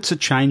markets are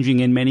changing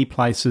in many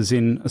places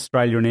in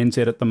Australia and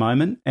NZ at the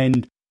moment,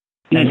 and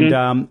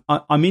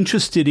I'm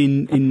interested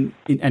in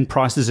and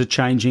prices are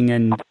changing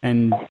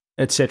and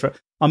etc.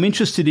 I'm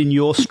interested in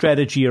your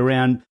strategy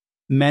around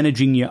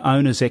managing your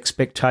owner's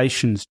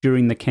expectations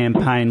during the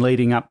campaign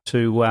leading up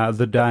to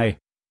the day.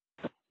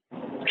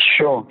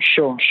 Sure.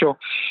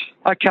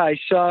 Okay,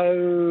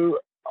 so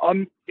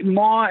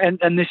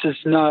and this is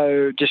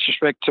no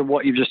disrespect to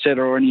what you've just said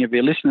or any of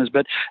your listeners,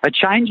 but a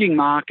changing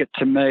market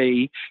to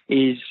me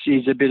is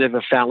a bit of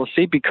a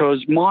fallacy,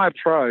 because my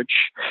approach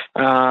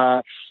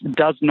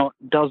does not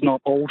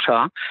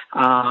alter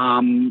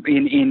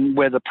in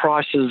whether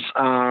prices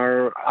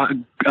are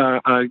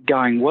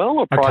going well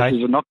or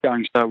prices are not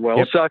going so well.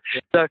 Yep.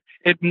 So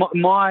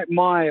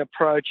my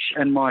approach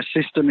and my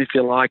system, if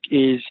you like,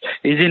 is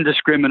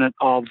indiscriminate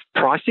of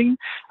pricing.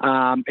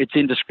 It's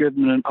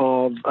indiscriminate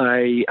of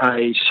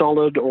a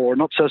solid or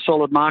not so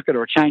solid market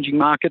or a changing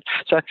market.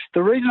 So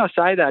the reason I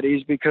say that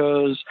is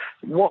because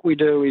what we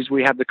do is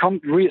we have the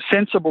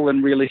sensible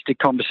and realistic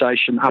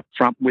conversation up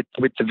front with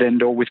the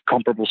vendor with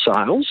comparable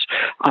sales.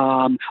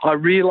 I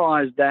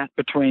realised that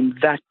between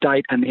that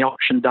date and the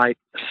auction date,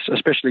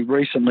 especially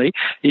recently,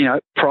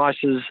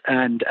 prices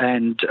and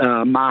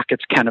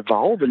markets can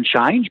evolve and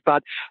change.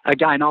 But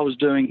again, I was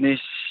doing this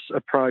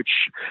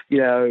approach,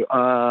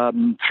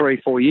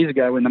 3-4 years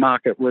ago when the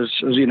market was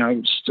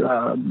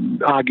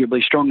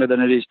arguably stronger than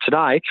it is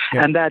today.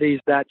 Yep. And that is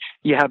that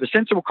you have a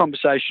sensible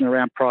conversation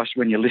around price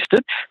when you're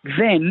listed.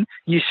 Then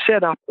you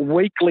set up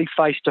weekly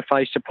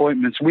face-to-face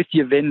appointments with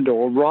your vendor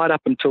right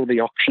up until the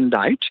auction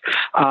date,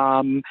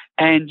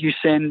 and you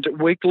send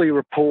weekly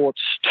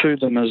reports to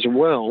them as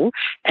well.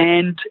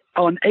 And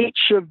on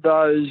each of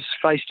those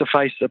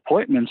face-to-face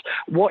appointments,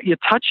 what you're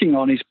touching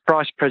on is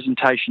price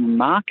presentation and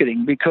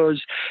marketing,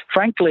 because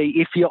frankly,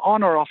 if you're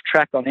on or off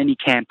track on any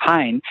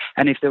campaign,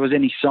 and if there was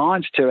any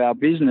signs to our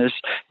business,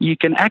 you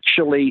can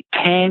actually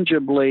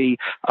tangibly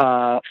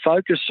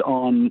focus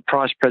on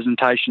price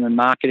presentation and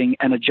marketing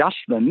and adjust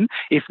them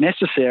if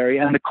necessary,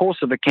 and the course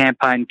of a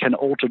campaign can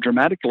alter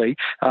dramatically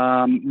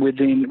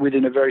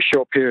within a very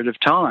short period of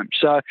time.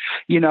 So,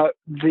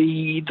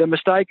 the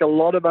mistake a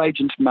lot of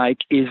agents make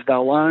is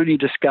they'll only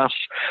discuss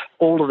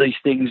all of these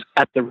things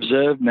at the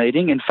reserve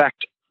meeting. In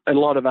fact, a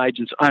lot of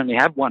agents only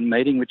have one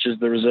meeting, which is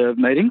the reserve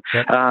meeting,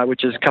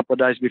 which is a couple of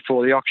days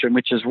before the auction,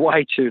 which is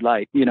way too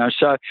late,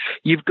 So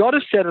you've got to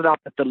set it up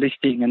at the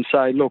listing and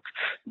say, look,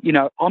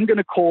 I'm going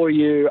to call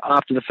you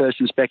after the first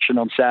inspection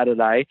on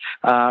Saturday,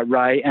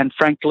 Ray, and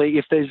frankly,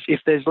 if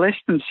there's less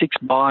than 6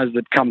 buyers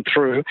that come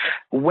through,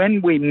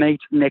 when we meet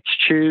next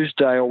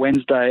Tuesday or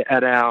Wednesday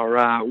at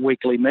our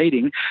weekly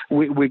meeting,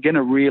 we're going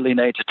to really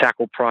need to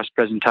tackle price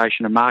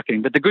presentation and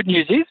marketing. But the good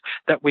news is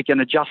that we can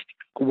adjust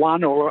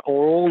one or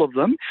all of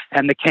them,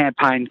 and the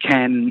campaign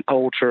can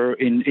alter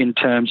in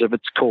terms of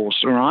its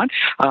course. All right.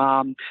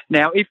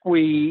 Now,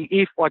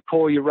 if I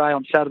call you, Ray,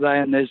 on Saturday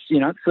and there's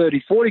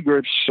 30, 40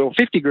 groups or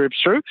 50 groups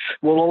through,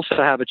 we'll also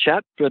have a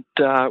chat, but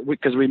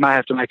because we may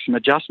have to make some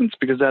adjustments,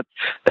 because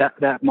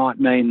that might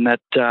mean that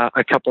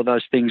a couple of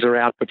those things are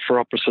out, but for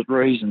opposite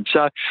reasons.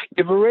 So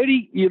you've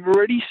already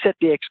set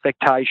the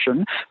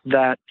expectation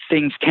that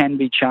things can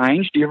be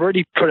changed. You've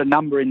already put a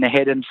number in the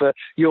head, and for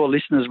your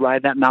listeners, Ray,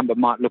 that number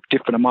might look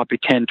different. It might be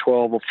 10,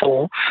 12 or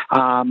 4.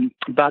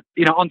 But,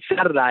 on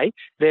Saturday,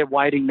 they're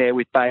waiting there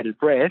with bated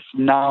breath,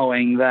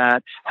 knowing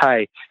that,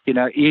 hey,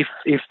 if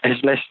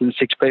there's less than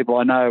 6 people,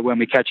 I know when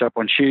we catch up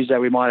on Tuesday,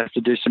 we might have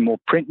to do some more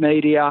print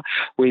media.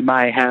 We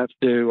may have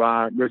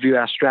to review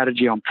our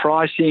strategy on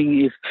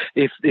pricing.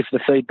 If the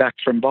feedback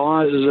from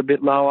buyers is a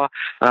bit lower,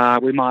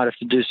 we might have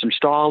to do some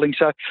styling.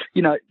 So,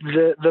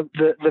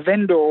 the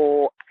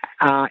vendor,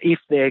 if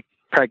they're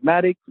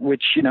pragmatic,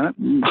 which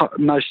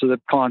most of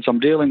the clients I'm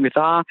dealing with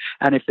are,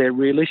 and if they're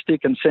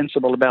realistic and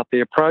sensible about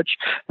the approach,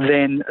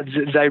 then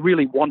they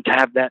really want to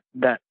have that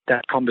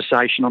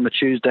conversation on the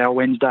Tuesday or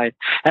Wednesday.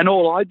 And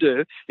all I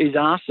do is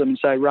ask them,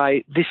 say,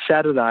 Ray, this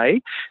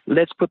Saturday,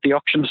 let's put the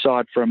auction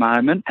aside for a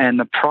moment and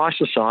the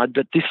price aside,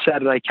 but this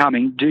Saturday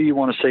coming, do you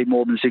want to see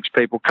more than 6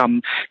 people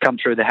come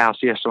through the house,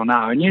 yes or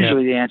no? And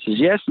usually the answer is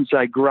yes, and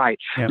say, great,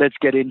 let's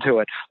get into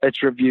it.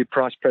 Let's review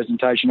price,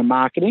 presentation and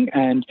marketing.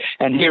 And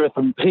here's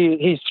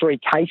 3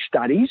 case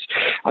studies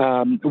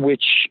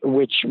which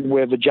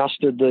we've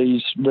adjusted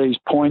these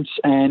points,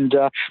 and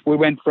we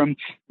went from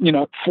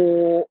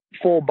four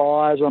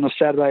buyers on a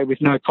Saturday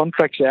with no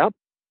contracts out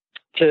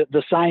to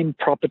the same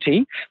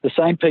property, the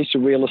same piece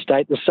of real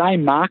estate, the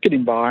same market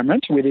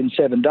environment within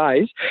 7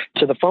 days,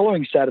 to the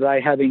following Saturday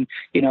having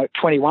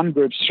 21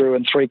 groups through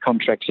and 3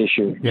 contracts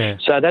issued. Yeah.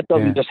 So that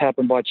doesn't just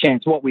happen by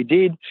chance. What we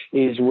did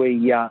is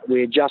we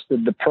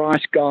adjusted the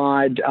price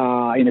guide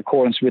in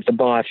accordance with the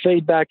buyer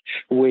feedback.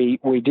 We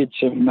did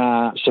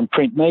some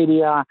print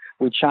media.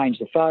 We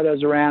changed the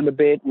photos around a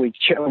bit. We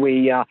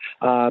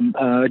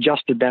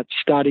adjusted that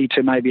study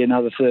to maybe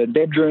another 3rd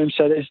bedroom.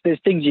 So there's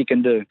things you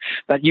can do,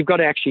 but you've got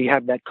to actually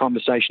have that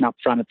conversation up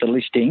front at the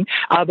listing.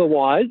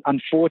 Otherwise,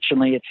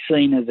 unfortunately, it's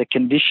seen as a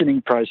conditioning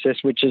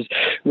process, which is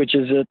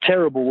a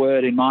terrible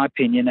word in my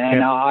opinion,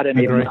 and I don't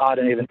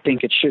even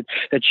think it should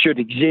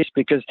exist,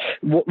 because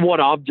what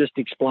I've just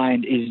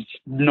explained is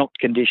not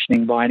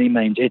conditioning by any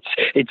means.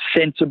 It's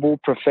sensible,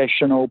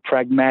 professional,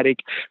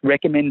 pragmatic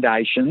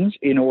recommendations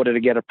in order to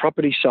get a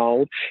property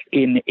sold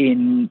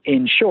in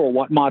sure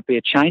what might be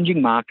a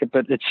changing market,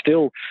 but it's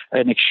still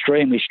an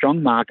extremely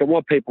strong market.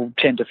 What people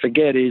tend to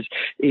forget is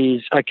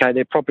okay,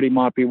 their property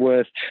might be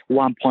worth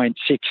 1.6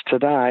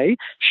 today.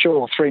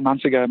 Sure, 3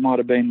 months ago it might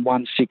have been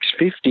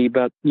 1,650,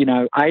 but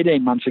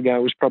 18 months ago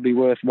it was probably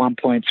worth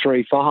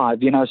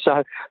 1.35.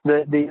 So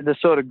the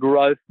sort of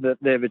growth that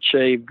they've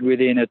achieved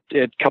within a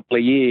couple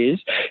of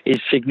years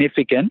is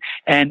significant,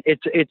 and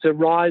it's a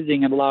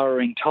rising and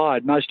lowering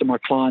tide. Most of my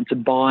clients are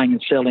buying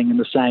and selling in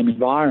the same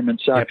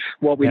environment. So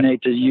what we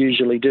need to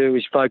usually do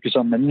is focus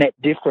on the net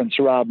difference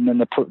rather than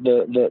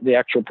the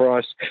actual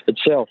price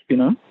itself.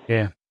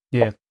 Yeah.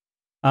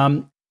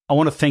 I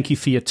want to thank you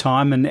for your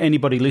time, and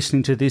anybody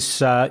listening to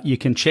this, you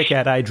can check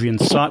out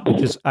Adrian's site,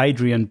 which is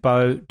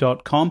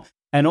adrianbo.com,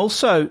 and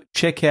also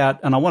check out,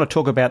 and I want to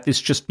talk about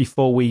this just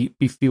before we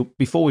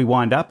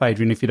wind up,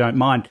 Adrian, if you don't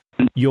mind,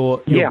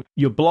 your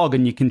blog,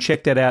 and you can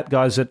check that out,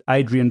 guys, at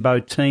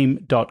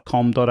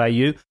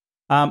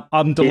adrianboteam.com.au.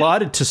 I'm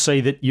delighted to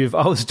see that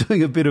I was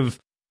doing a bit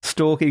of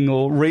stalking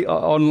or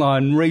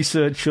online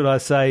research, should I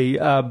say,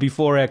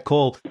 before our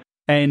call.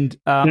 And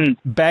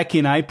back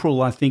in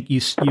April, I think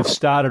you've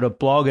started a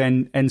blog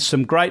and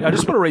some great. I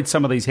just want to read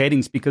some of these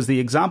headings because the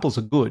examples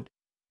are good.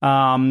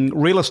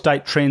 Real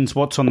estate trends,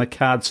 what's on the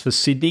cards for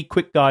Sydney?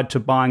 Quick guide to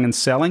buying and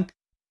selling.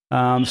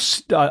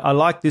 I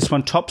like this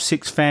one. Top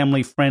 6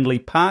 family-friendly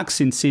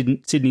parks in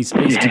Sydney's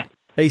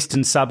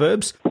eastern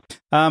suburbs.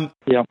 Some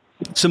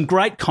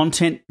great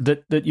content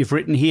that you've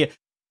written here.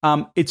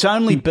 It's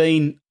only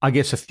been, I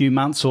guess, a few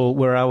months, or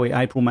where are we?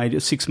 April, May,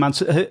 6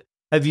 months.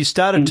 Have you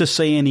started to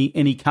see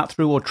any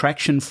cut-through or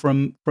traction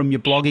from your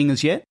blogging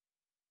as yet?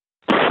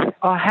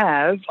 I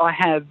have,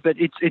 but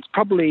it's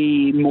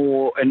probably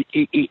more an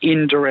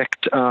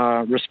indirect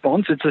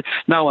response.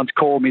 No one's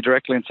called me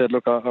directly and said,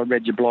 "Look, I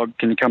read your blog.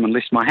 Can you come and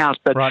list my house?"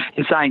 But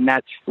in saying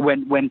that,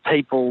 when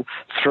people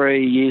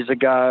 3 years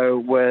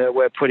ago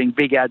were putting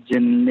big ads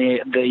in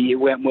the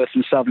Wentworth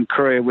and Southern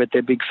Courier with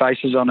their big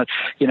faces on it,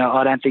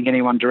 I don't think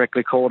anyone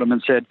directly called them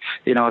and said,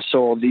 "I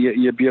saw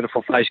your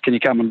beautiful face. Can you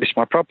come and list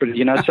my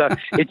property?" So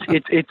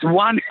it's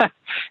one.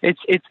 But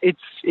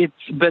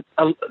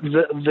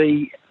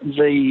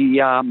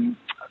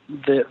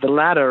the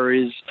latter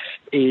is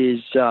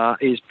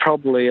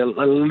probably a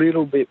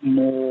little bit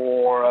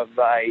more of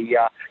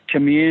a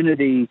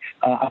community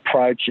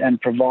approach and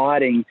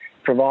providing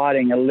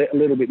a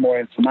little bit more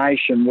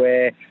information,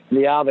 where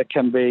the other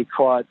can be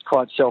quite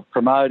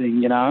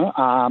self-promoting,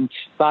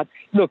 But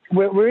look,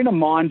 we're in a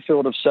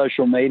minefield of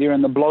social media,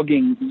 and the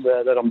blogging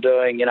that I'm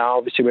doing, you know,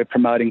 obviously we're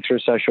promoting through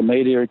social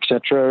media,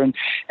 etc.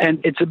 And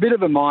it's a bit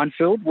of a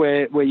minefield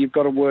where you've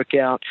got to work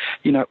out,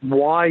 you know,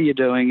 why you're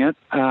doing it,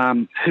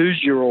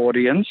 who's your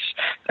audience,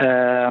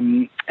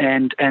 and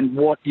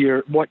what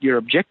your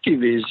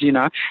objective is, you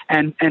know,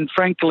 and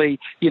frankly,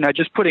 you know,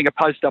 just putting a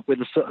post up with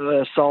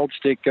a sold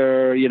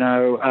sticker, you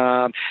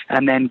know,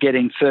 and then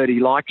getting 30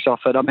 likes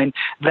off it. I mean,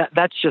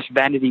 that's just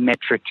vanity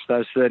metrics.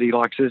 Those 30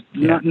 likes, it's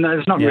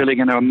not really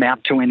going to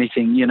amount to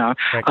anything, you know.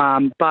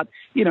 Right. But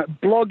you know,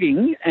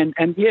 blogging and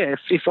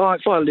if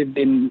I lived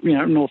in, you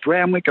know, North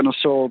Randwick and I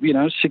saw, you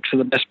know, 6 of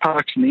the best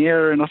parks in the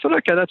area, and I thought,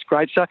 okay, that's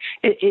great. So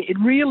it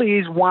really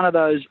is one of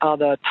those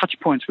other touch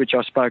points which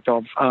I spoke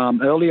of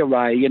earlier,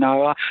 Ray. You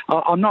know,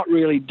 I'm not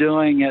really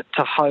doing it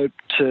to hope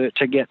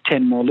to get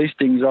 10 more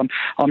listings.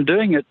 I'm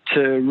doing it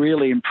to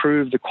really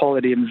improve the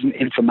quality of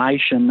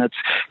information that's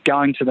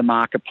going to the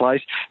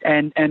marketplace,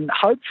 and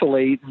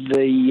hopefully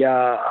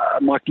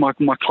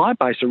my client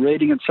base are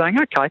reading it saying,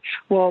 okay,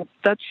 well,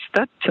 that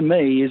to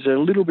me is a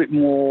little bit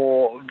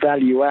more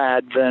value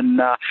add than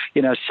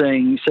you know,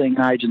 seeing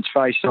an agent's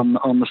face on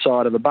the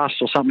side of the bus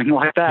or something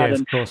like that.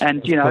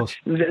 And you know,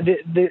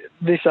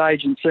 this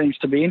agent seems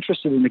to be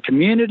interested in the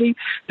community.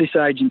 This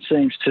agent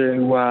seems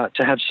to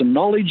have some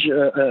knowledge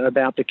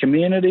about the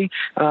community.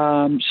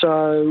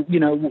 So you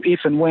know,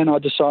 if and when I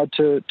decide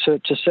to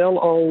sell,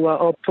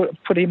 I'll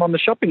put him on the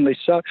shopping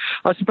list. So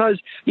I suppose,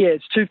 yeah,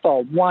 it's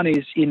twofold. One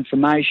is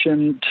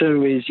information.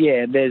 Two is,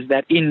 there's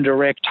that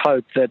indirect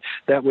hope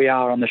that we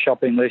are on the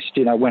shopping list,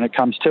 you know, when it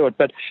comes to it.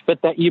 But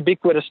that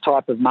ubiquitous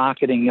type of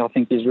marketing, I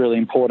think, is really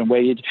important,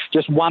 where you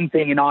just one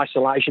thing in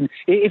isolation.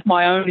 If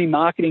my only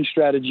marketing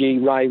strategy,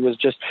 Ray, was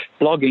just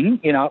blogging,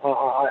 you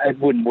know, it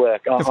wouldn't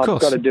work. I've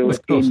got to do it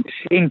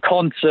in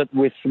concert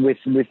with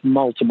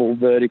multiple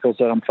verticals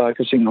that I'm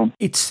focusing on.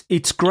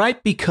 It's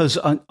great because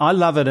I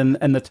love it,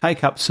 and the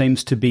take-up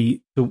seems to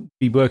be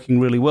working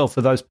really well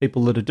for those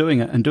people that are doing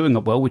it and doing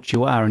it well, which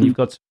you are, and you've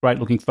got some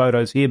great-looking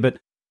photos here, but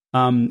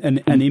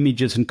and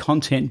images and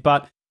content,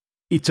 but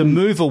it's a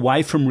move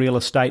away from real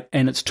estate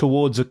and it's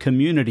towards a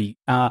community.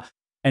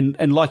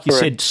 And like you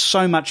said,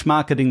 so much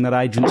marketing that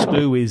agents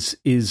do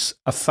is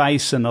a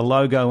face and a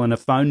logo and a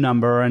phone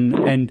number,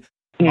 and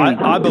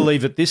I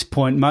believe at this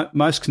point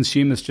most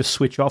consumers just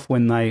switch off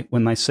when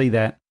they see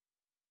that.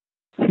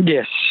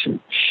 Yes.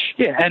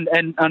 Yeah,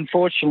 and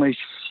unfortunately,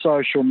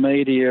 social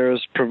media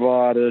has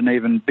provided an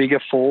even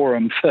bigger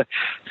forum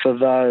for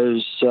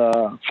those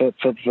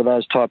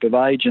type of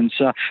agents.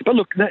 But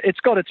look, it's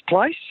got its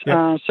place.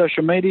 Yeah.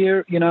 Social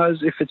media, you know,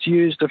 if it's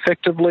used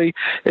effectively,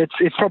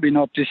 it's probably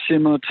not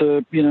dissimilar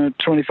to, you know,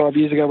 25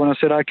 years ago when I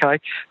said, okay,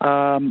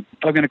 I'm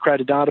going to create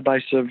a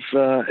database of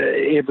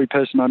every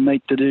person I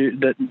meet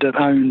that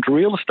owned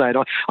real estate.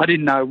 I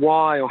didn't know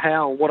why or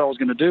how or what I was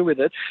going to do with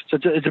it. So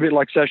it's a bit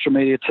like social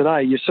media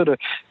today. You sort of,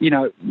 you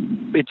know,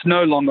 it's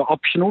no longer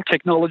optional.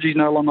 Technology is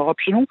no longer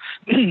optional.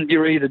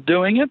 You're either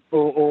doing it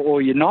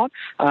or you're not.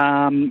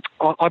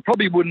 I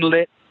probably wouldn't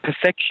let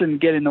perfection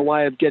get in the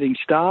way of getting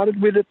started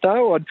with it,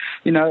 though. What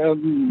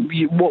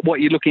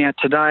you're looking at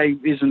today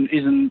isn't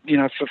you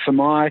know, for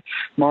my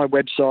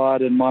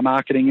website and my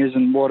marketing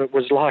isn't what it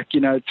was like,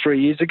 you know,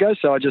 3 years ago.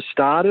 So I just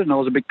started and I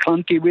was a bit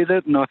clunky with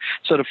it, and I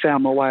sort of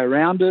found my way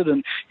around it.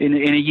 And in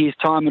a year's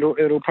time,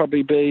 it'll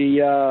probably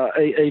be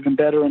even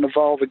better and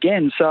evolve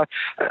again. So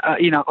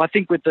you know, I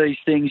think with these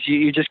things,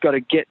 you just got to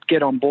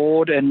get on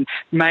board and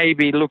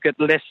maybe look at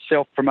less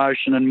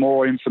self-promotion and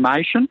more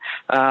information,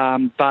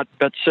 but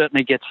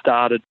certainly get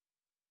started.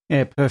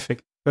 Yeah,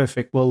 perfect.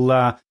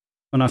 Well,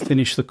 when I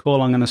finish the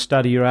call, I'm going to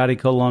study your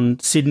article on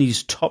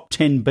Sydney's top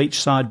 10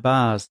 beachside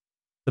bars,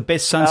 the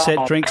best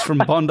sunset drinks from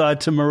Bondi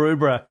to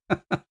Maroubra.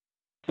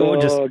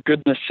 Gorgeous. Oh,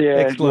 goodness, yeah.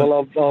 Excellent.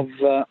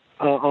 Well,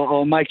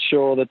 I'll make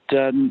sure that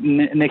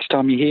next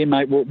time you're here,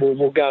 mate,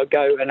 we'll go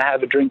and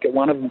have a drink at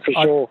one of them for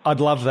sure. I'd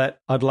love that.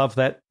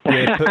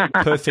 Yeah,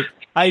 perfect.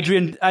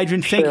 Adrian,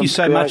 thank you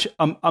so much.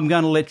 I'm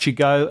going to let you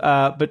go,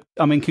 but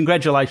I mean,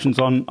 congratulations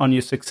on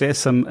your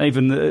success.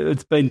 Even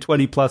it's been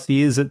 20 plus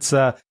years. It's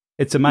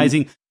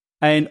amazing.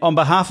 And on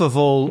behalf of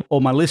all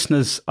my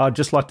listeners, I'd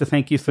just like to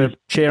thank you for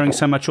sharing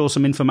so much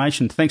awesome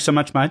information. Thanks so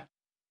much, mate.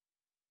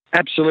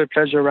 Absolute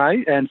pleasure,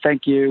 Ray, and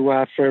thank you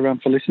for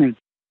listening.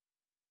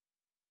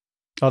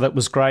 Oh, that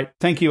was great.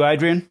 Thank you,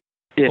 Adrian.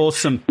 Yeah.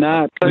 Awesome.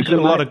 No, we've got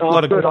a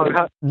lot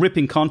of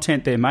ripping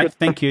content there, mate.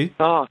 Thank you.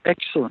 Oh,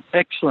 excellent.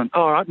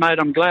 All right, mate,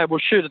 I'm glad. We'll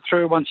shoot it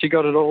through once you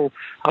got it all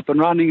up and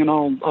running, and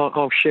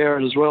I'll share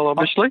it as well,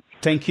 obviously.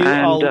 Thank you.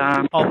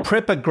 And, I'll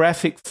prep a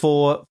graphic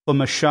for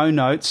my show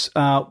notes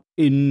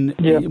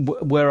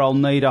where I'll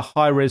need a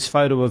high-res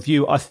photo of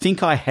you. I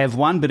think I have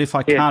one, but if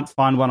I can't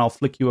find one, I'll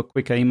flick you a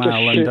quick email.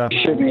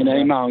 Shoot me an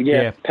email.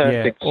 Yeah,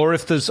 perfect. Yeah. Or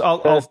if there's,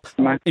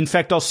 in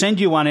fact, I'll send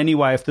you one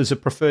anyway. If there's a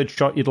preferred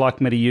shot you'd like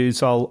me to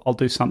use, I'll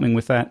do something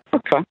with that.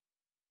 Okay.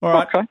 All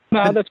right. Okay.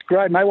 No, that's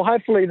great, mate. Well,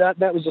 hopefully that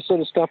was the sort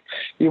of stuff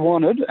you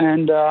wanted,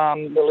 and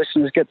the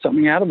listeners get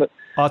something out of it.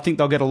 I think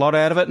they'll get a lot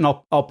out of it, and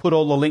I'll put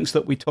all the links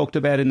that we talked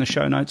about in the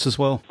show notes as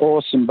well.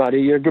 Awesome,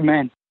 buddy. You're a good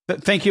man.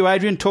 Thank you,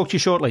 Adrian. Talk to you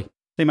shortly. See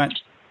you, mate.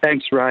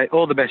 Thanks, Ray.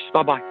 All the best.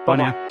 Bye-bye. Bye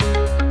now.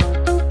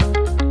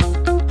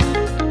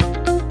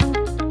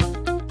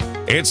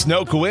 It's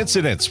no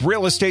coincidence.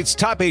 Real Estate's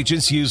top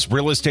agents use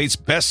Real Estate's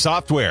best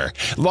software.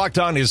 Locked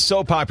On is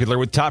so popular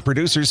with top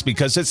producers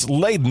because it's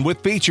laden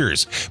with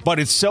features, but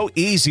it's so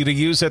easy to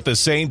use at the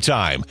same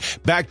time.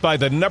 Backed by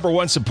the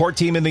 #1 support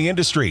team in the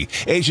industry,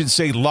 agents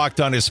say Locked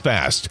On is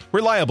fast,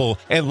 reliable,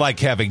 and like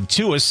having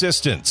 2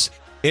 assistants.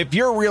 If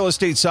your real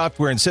estate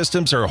software and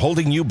systems are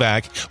holding you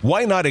back,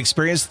 why not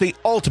experience the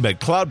ultimate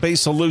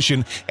cloud-based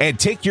solution and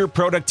take your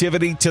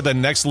productivity to the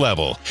next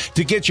level?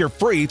 To get your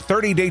free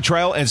 30-day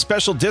trial and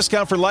special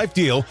discount for life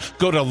deal,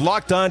 go to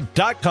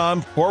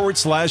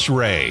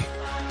lockedon.com/Ray.